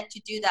can't let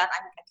you do that.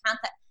 I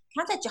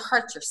can't let you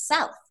hurt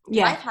yourself.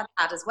 Yeah, I've had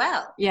that as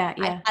well. Yeah.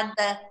 I've had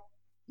the,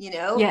 you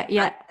know,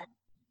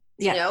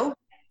 you know,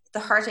 the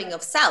hurting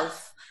of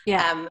self.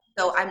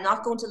 So I'm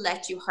not going to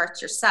let you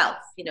hurt yourself.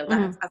 You know,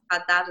 that I've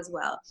had that as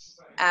well.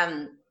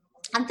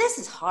 And this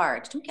is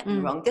hard. Don't get me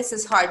wrong. This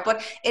is hard,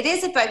 but it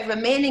is about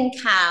remaining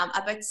calm,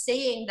 about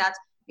seeing that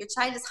your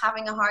child is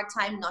having a hard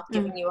time, not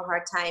giving you a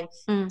hard time.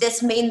 This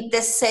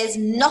says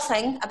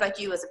nothing about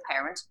you as a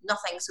parent,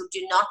 nothing. So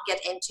do not get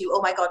into,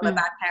 oh my God, my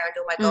bad parent,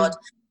 oh my God,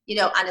 you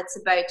know. And it's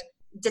about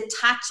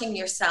detaching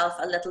yourself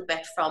a little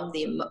bit from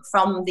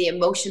the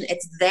emotion.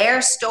 It's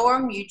their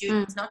storm.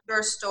 It's not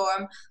your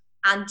storm.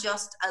 And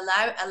just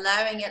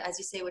allowing it, as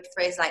you say, with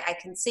phrase like, I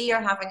can see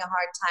you're having a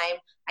hard time.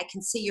 I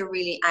can see you're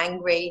really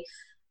angry.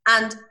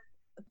 And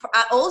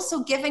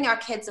also giving our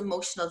kids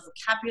emotional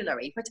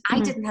vocabulary, which I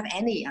didn't have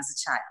any as a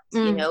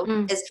child, you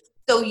know, is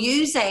so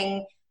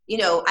using, you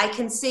know, I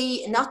can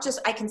see, not just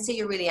I can see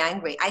you're really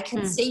angry. I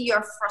can see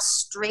you're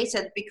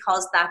frustrated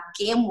because that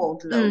game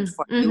won't load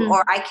for you.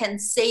 Or I can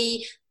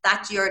see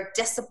that you're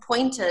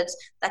disappointed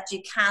that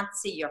you can't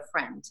see your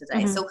friend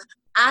today. So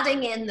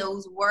adding in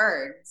those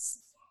words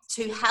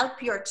to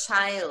help your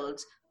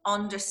child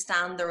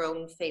understand their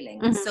own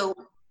feelings. So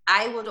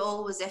I would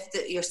always, if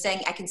you're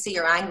saying, I can see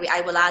you're angry,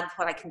 I will add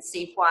what I can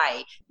see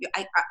why.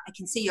 I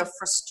can see you're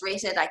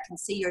frustrated. I can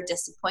see you're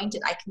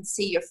disappointed. I can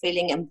see you're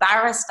feeling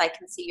embarrassed. I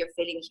can see you're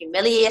feeling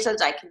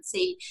humiliated. I can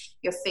see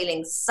you're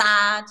feeling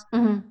sad,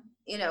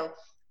 you know,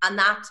 and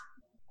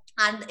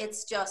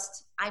it's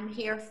just, I'm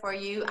here for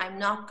you. I'm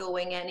not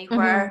going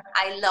anywhere.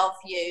 I love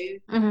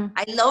you.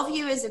 I love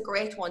you is a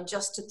great one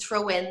just to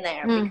throw in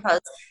there,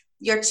 because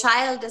your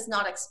child is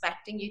not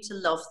expecting you to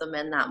love them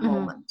in that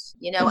moment,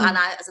 you know. And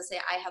as I say,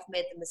 I have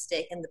made the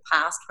mistake in the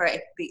past where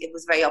it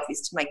was very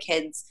obvious to my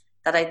kids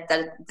that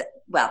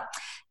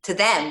to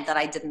them that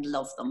I didn't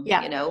love them,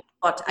 you know,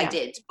 but I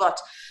did. But,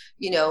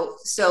 you know,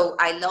 so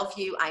I love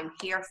you. I'm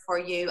here for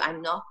you.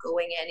 I'm not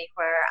going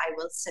anywhere. I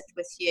will sit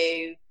with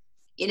you,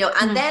 you know.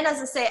 And then, as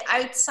I say,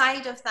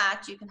 outside of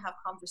that, you can have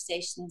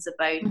conversations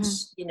about,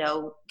 you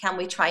know, can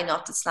we try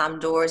not to slam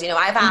doors? You know,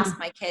 I've asked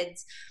my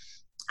kids,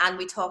 and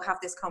we have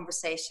this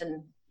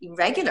conversation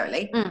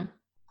regularly.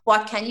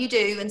 What can you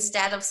do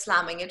instead of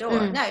slamming a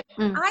door? Now,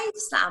 I've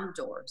slammed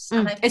doors.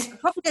 And it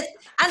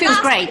feels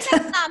great. I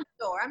slammed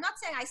the door. I'm not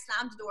saying I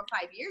slammed the door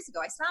 5 years ago.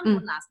 I slammed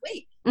one last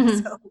week.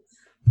 So,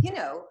 you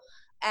know,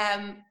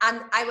 and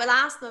I will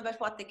ask them about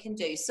what they can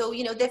do. So,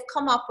 you know, they've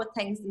come up with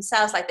things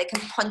themselves, like they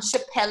can punch a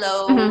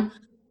pillow.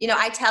 You know,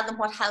 I tell them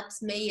what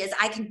helps me is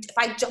if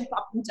I jump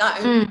up and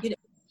down, you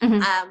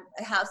know,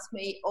 it helps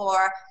me.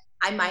 Or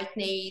I might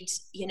need,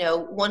 you know,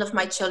 one of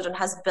my children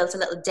has built a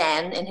little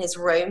den in his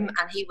room,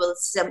 and he will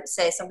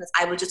say sometimes,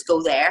 I will just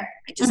go there.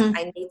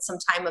 I need some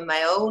time on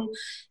my own.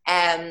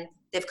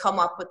 They've come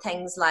up with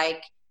things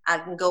like, I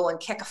can go and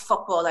kick a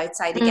football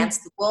outside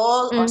against the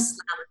wall, or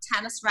slam a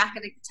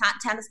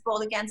tennis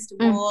ball against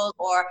the wall.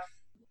 Or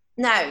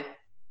now,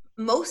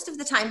 most of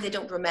the time they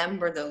don't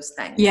remember those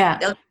things. Yeah.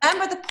 They'll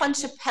remember the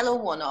punch a pillow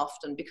one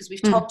often, because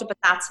we've talked about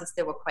that since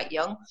they were quite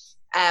young.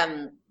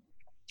 And,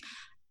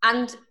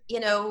 you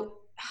know,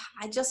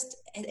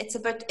 it's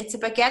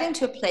about getting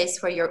to a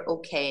place where you're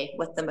okay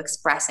with them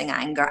expressing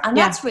anger. And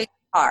that's really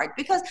hard,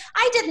 because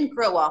I didn't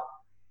grow up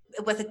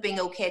with it being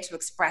okay to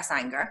express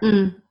anger.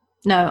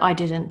 No, I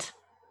didn't.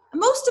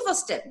 Most of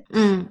us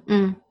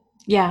didn't.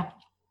 Yeah.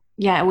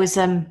 It was,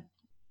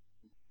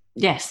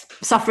 yes,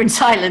 suffer in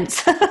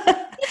silence.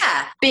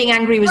 Yeah. Being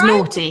angry was frowned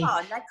naughty.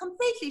 Upon, like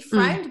completely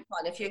frowned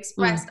upon. If you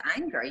expressed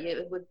anger,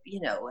 you would,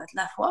 you know,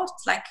 what?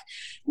 Like,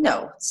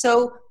 no.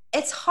 So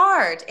it's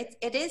hard.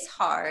 It is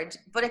hard,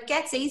 but it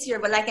gets easier.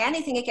 But like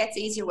anything, it gets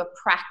easier with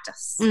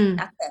practice.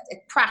 That's it. It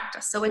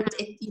practice. So it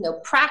you know,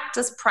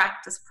 practice.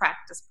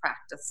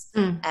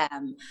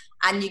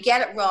 And you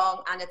get it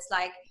wrong, and it's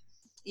like,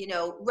 you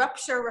know,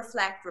 rupture,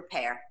 reflect,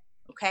 repair.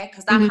 Okay,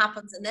 because that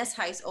happens in this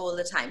house all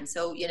the time.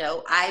 So, you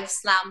know, I've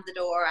slammed the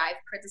door, I've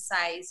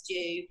criticized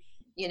you,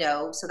 you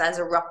know, so there's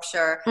a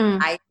rupture.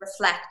 I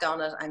reflect on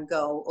it and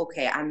go,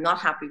 okay, I'm not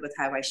happy with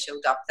how I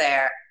showed up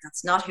there.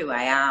 That's not who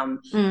I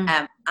am.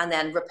 And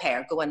then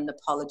repair, go and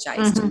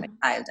apologize to my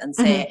child and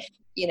say,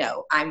 you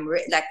know,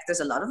 like, there's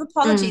a lot of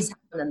apologies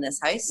happening in this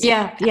house.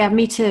 Yeah,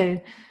 me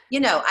too. You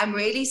know, I'm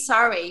really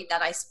sorry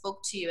that I spoke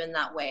to you in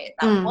that way.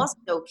 That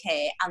wasn't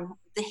okay. And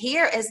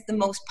here is the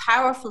most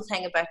powerful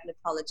thing about an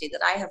apology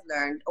that I have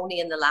learned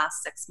only in the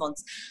last 6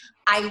 months.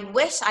 I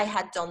wish I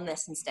had done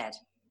this instead.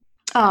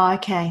 Oh,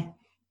 okay.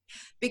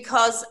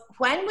 Because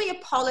when we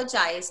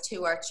apologize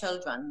to our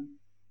children,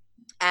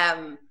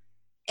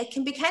 it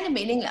can be kind of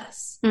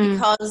meaningless,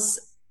 because,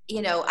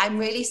 you know, I'm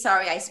really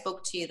sorry I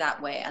spoke to you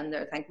that way. And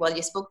they're like, well,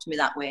 you spoke to me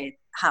that way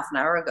half an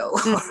hour ago,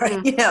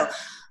 you know.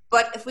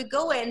 But if we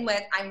go in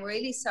with, I'm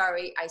really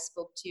sorry I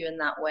spoke to you in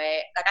that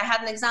way. Like, I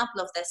had an example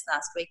of this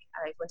last week.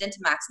 I went into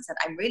Max and said,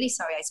 I'm really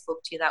sorry I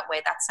spoke to you that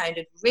way. That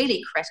sounded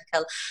really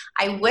critical.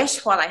 I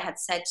wish what I had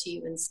said to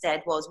you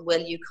instead was,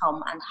 will you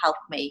come and help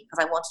me? Because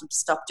I wanted him to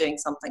stop doing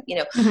something, you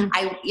know.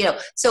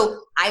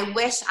 So I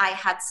wish I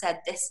had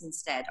said this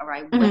instead, or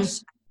I wish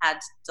I had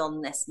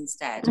done this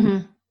instead.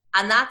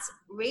 And that's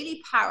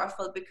really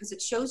powerful, because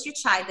it shows your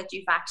child that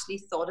you've actually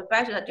thought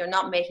about it, that you're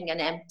not making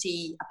an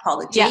empty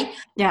apology.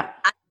 Yeah.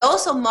 And it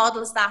also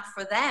models that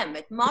for them.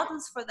 It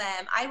models for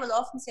them. I will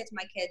often say to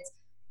my kids,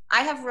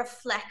 I have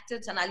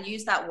reflected, and I'll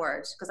use that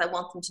word because I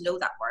want them to know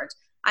that word.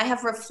 I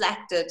have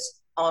reflected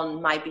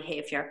on my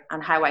behavior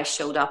and how I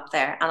showed up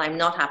there, and I'm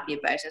not happy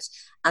about it.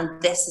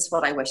 And this is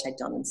what I wish I'd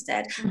done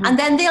instead. And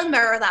then they'll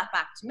mirror that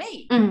back to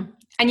me.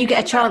 And you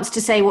get a chance to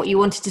say what you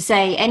wanted to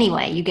say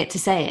anyway. You get to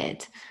say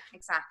it.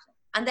 Exactly.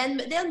 And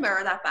then they'll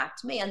mirror that back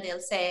to me, and they'll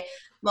say,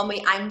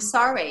 Mummy, I'm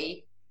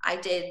sorry I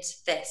did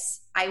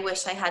this. I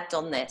wish I had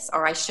done this,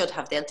 or I should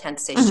have. They'll tend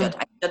to say should.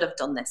 I should have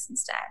done this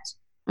instead.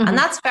 And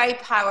that's a very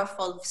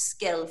powerful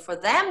skill for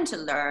them to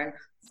learn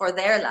for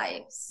their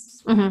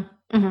lives. All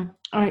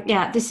right.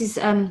 Yeah, this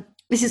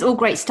is all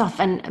great stuff.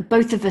 And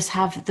both of us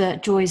have the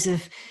joys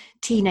of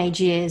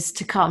teenage years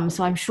to come.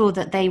 So I'm sure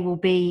that they will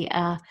be...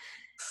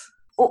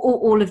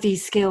 all of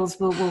these skills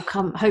will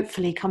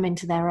hopefully come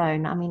into their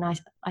own. I mean,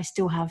 I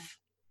still have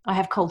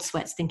cold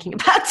sweats thinking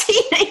about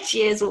teenage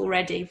years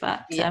already,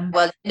 but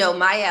well, no,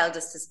 my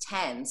eldest is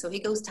 10, so he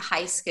goes to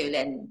high school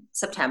in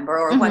September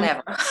or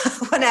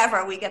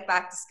whenever we get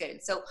back to school.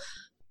 So,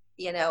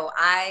 you know,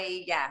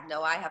 I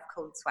have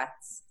cold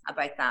sweats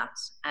about that.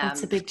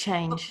 That's a big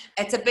change.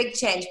 It's a big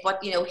change,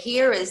 but, you know,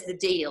 here is the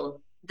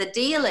deal. The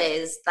deal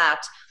is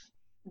that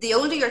the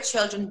older your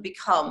children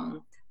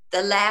become,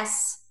 the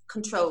less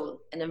control,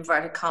 in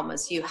inverted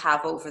commas, you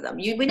have over them.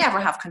 We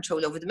never have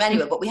control over them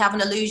anyway, but we have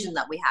an illusion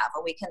that we have,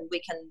 and we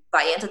can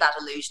buy into that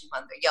illusion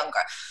when they're younger.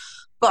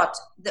 But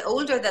the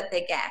older that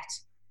they get,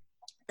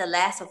 the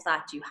less of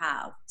that you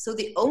have. So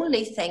the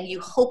only thing you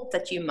hope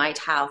that you might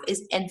have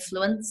is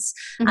influence,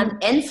 and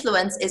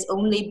influence is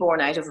only born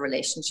out of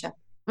relationship.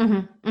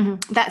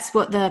 That's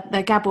what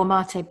the Gabor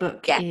Mate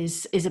book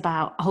is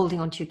about, holding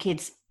on to your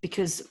kids,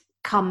 because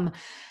come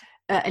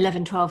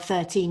 11, 12,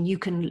 13, you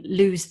can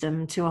lose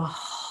them to a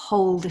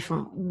whole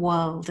different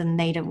world, and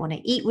they don't want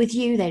to eat with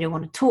you, they don't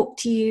want to talk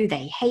to you,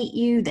 they hate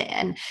you,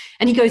 and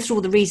he goes through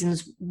all the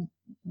reasons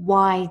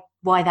why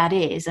that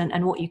is,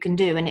 and what you can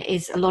do. And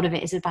a lot of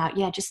it is about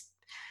just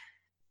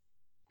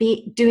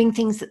be doing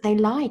things that they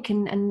like,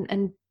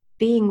 and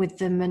being with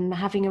them, and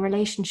having a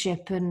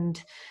relationship,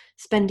 and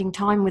spending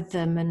time with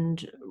them,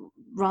 and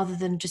rather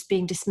than just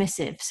being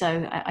dismissive.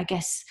 So I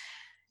guess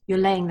you're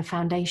laying the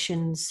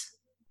foundations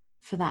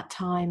for that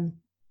time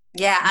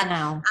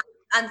now.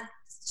 And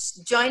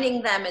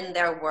joining them in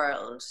their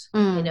world,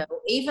 you know,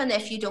 even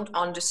if you don't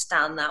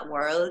understand that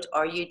world,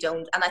 or you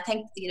don't. And I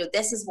think, you know,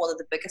 this is one of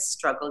the biggest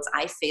struggles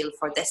I feel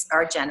for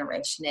our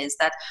generation, is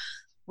that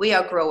we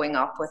are growing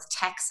up with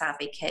tech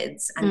savvy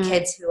kids, and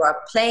kids who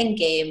are playing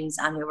games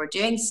and who are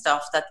doing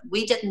stuff that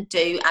we didn't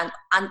do,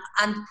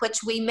 and which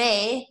we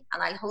may,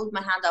 and I'll hold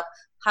my hand up,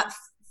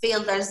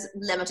 feel there's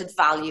limited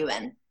value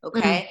in.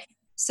 Okay.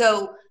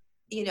 So,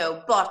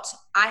 but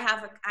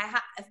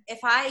if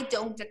I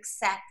don't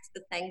accept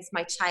the things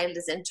my child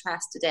is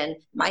interested in,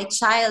 my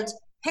child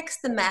picks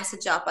the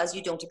message up as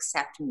you don't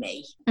accept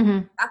me.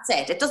 Mm-hmm. That's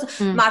it. It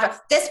doesn't matter.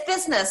 This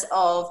business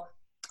of,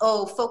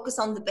 focus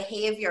on the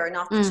behavior,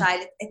 not the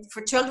child.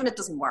 For children, it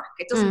doesn't work.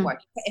 It doesn't work.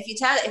 If you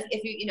tell,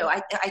 if you,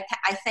 I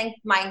think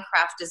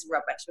Minecraft is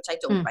rubbish, which I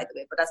don't, by the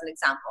way, but as an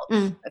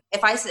example,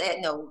 if I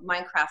say, no,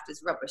 Minecraft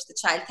is rubbish, the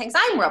child thinks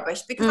I'm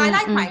rubbish because I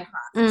like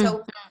Minecraft.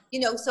 So,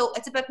 so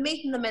it's about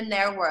meeting them in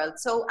their world.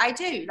 So I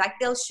do, like,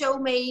 they'll show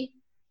me,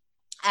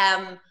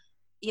 Roblox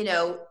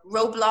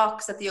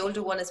that the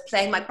older one is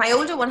playing. My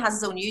older one has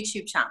his own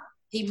YouTube channel.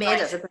 He made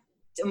it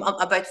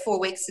about 4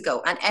 weeks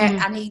ago, and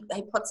he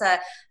puts a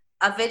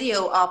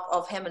video up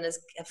of him and his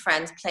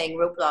friends playing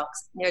Roblox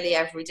nearly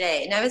every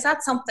day. Now, is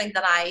that something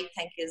that I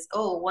think is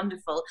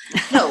wonderful?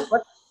 No,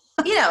 but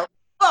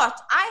but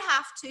I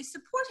have to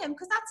support him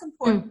because that's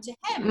important to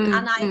him.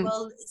 And I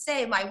will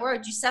say, my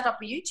word, you set up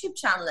a YouTube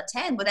channel at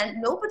 10, but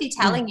then nobody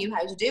telling you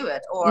how to do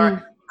it,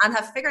 and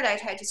have figured out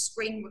how to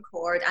screen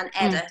record and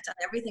edit and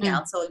everything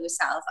else all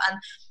yourself. And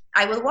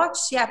I will watch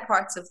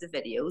parts of the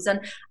videos, and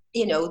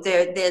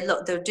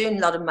they're doing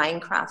a lot of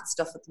Minecraft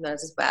stuff at the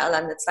minute as well.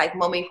 And it's like,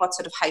 Mummy, what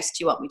sort of house do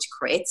you want me to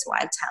create? So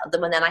I'll tell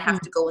them, and then I have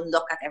to go and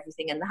look at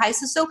everything in the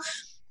house. And so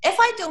if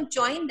I don't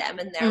join them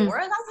in their world, how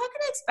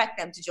can I expect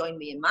them to join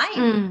me in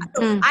mine?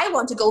 I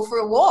want to go for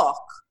a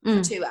walk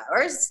for 2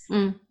 hours,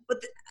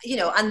 but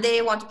and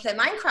they want to play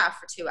Minecraft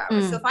for 2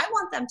 hours. So if I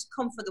want them to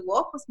come for the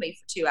walk with me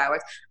for 2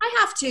 hours, I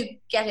have to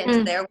get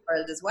into their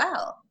world as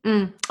well.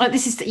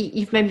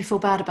 You've made me feel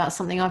bad about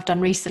something I've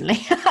done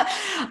recently.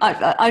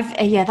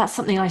 That's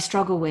something I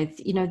struggle with.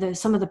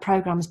 Some of the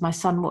programs my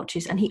son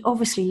watches, and he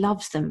obviously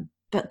loves them,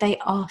 but they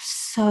are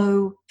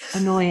so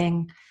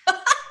annoying.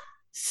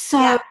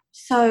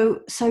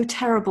 So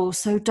terrible,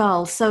 so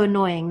dull, so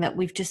annoying that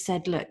we've just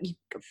said, look,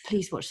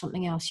 please watch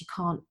something else. You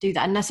can't do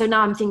that. And so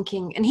now I'm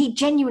thinking, and he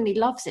genuinely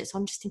loves it. So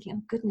I'm just thinking,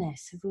 oh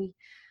goodness,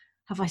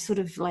 have I sort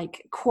of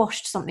like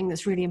quashed something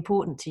that's really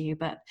important to you?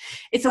 But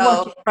it's a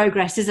work in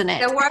progress, isn't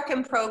it? It's a work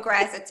in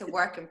progress. It's a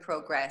work in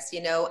progress,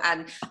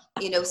 and,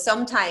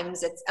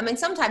 sometimes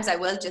sometimes I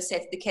will just say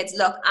to the kids,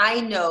 look,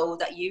 I know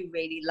that you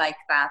really like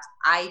that.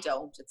 I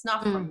don't. It's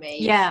not for me.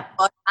 Yeah.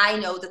 But I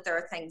know that there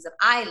are things that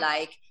I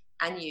like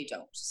and you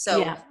don't.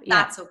 So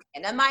that's okay.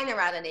 And mine are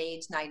at an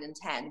age 9 and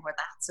 10 where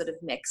that sort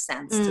of makes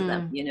sense to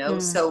them,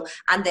 So,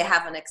 and they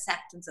have an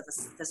acceptance of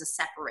there's a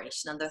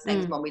separation, and there are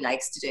things Mummy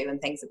likes to do and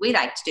things that we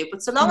like to do.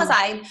 But so long as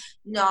I'm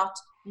not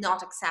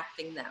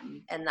accepting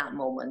them in that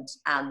moment,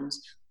 and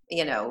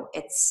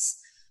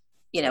it's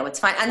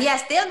fine. And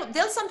yes,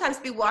 they'll sometimes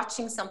be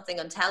watching something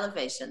on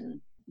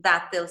television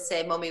that they'll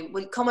say, Mummy,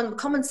 will come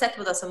and sit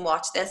with us and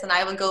watch this, and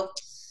I will go,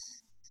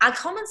 I'll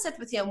come and sit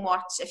with you and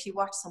watch if you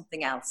watch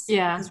something else.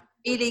 Yeah. Because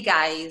really,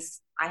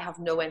 guys, I have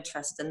no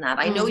interest in that.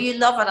 I know you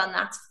love it, and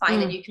that's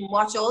fine. And you can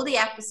watch all the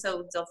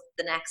episodes of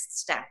The Next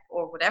Step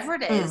or whatever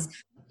it is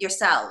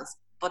yourselves.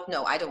 But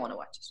no, I don't want to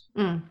watch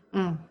it.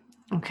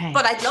 Okay.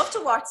 But I'd love to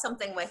watch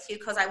something with you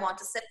because I want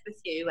to sit with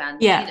you and,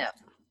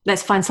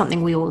 Let's find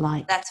something we all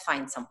like. Let's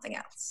find something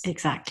else.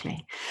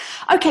 Exactly.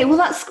 Okay,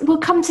 well, we'll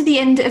come to the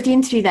end of the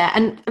interview there.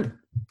 And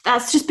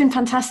that's just been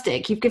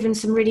fantastic. You've given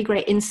some really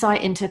great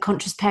insight into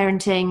conscious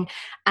parenting,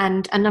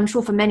 and I'm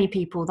sure for many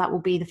people that will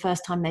be the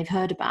first time they've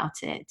heard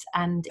about it.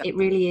 And it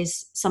really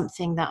is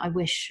something that I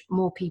wish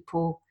more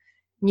people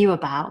knew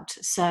about.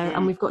 So,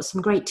 and we've got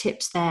some great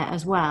tips there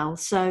as well.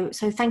 So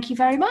thank you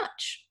very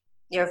much.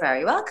 You're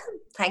very welcome.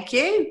 Thank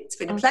you. It's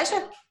been a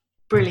pleasure.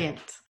 Brilliant.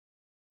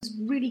 It was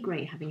really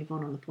great having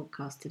Yvonne on the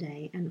podcast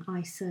today, and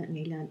I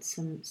certainly learnt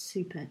some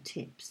super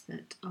tips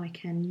that I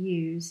can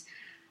use.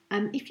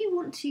 If you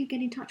want to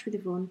get in touch with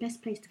Yvonne,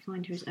 best place to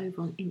find her is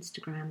over on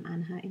Instagram,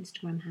 and her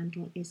Instagram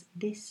handle is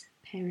This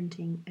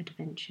Parenting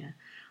Adventure.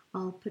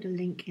 I'll put a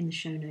link in the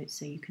show notes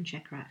so you can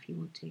check her out if you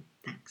want to.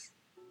 Thanks.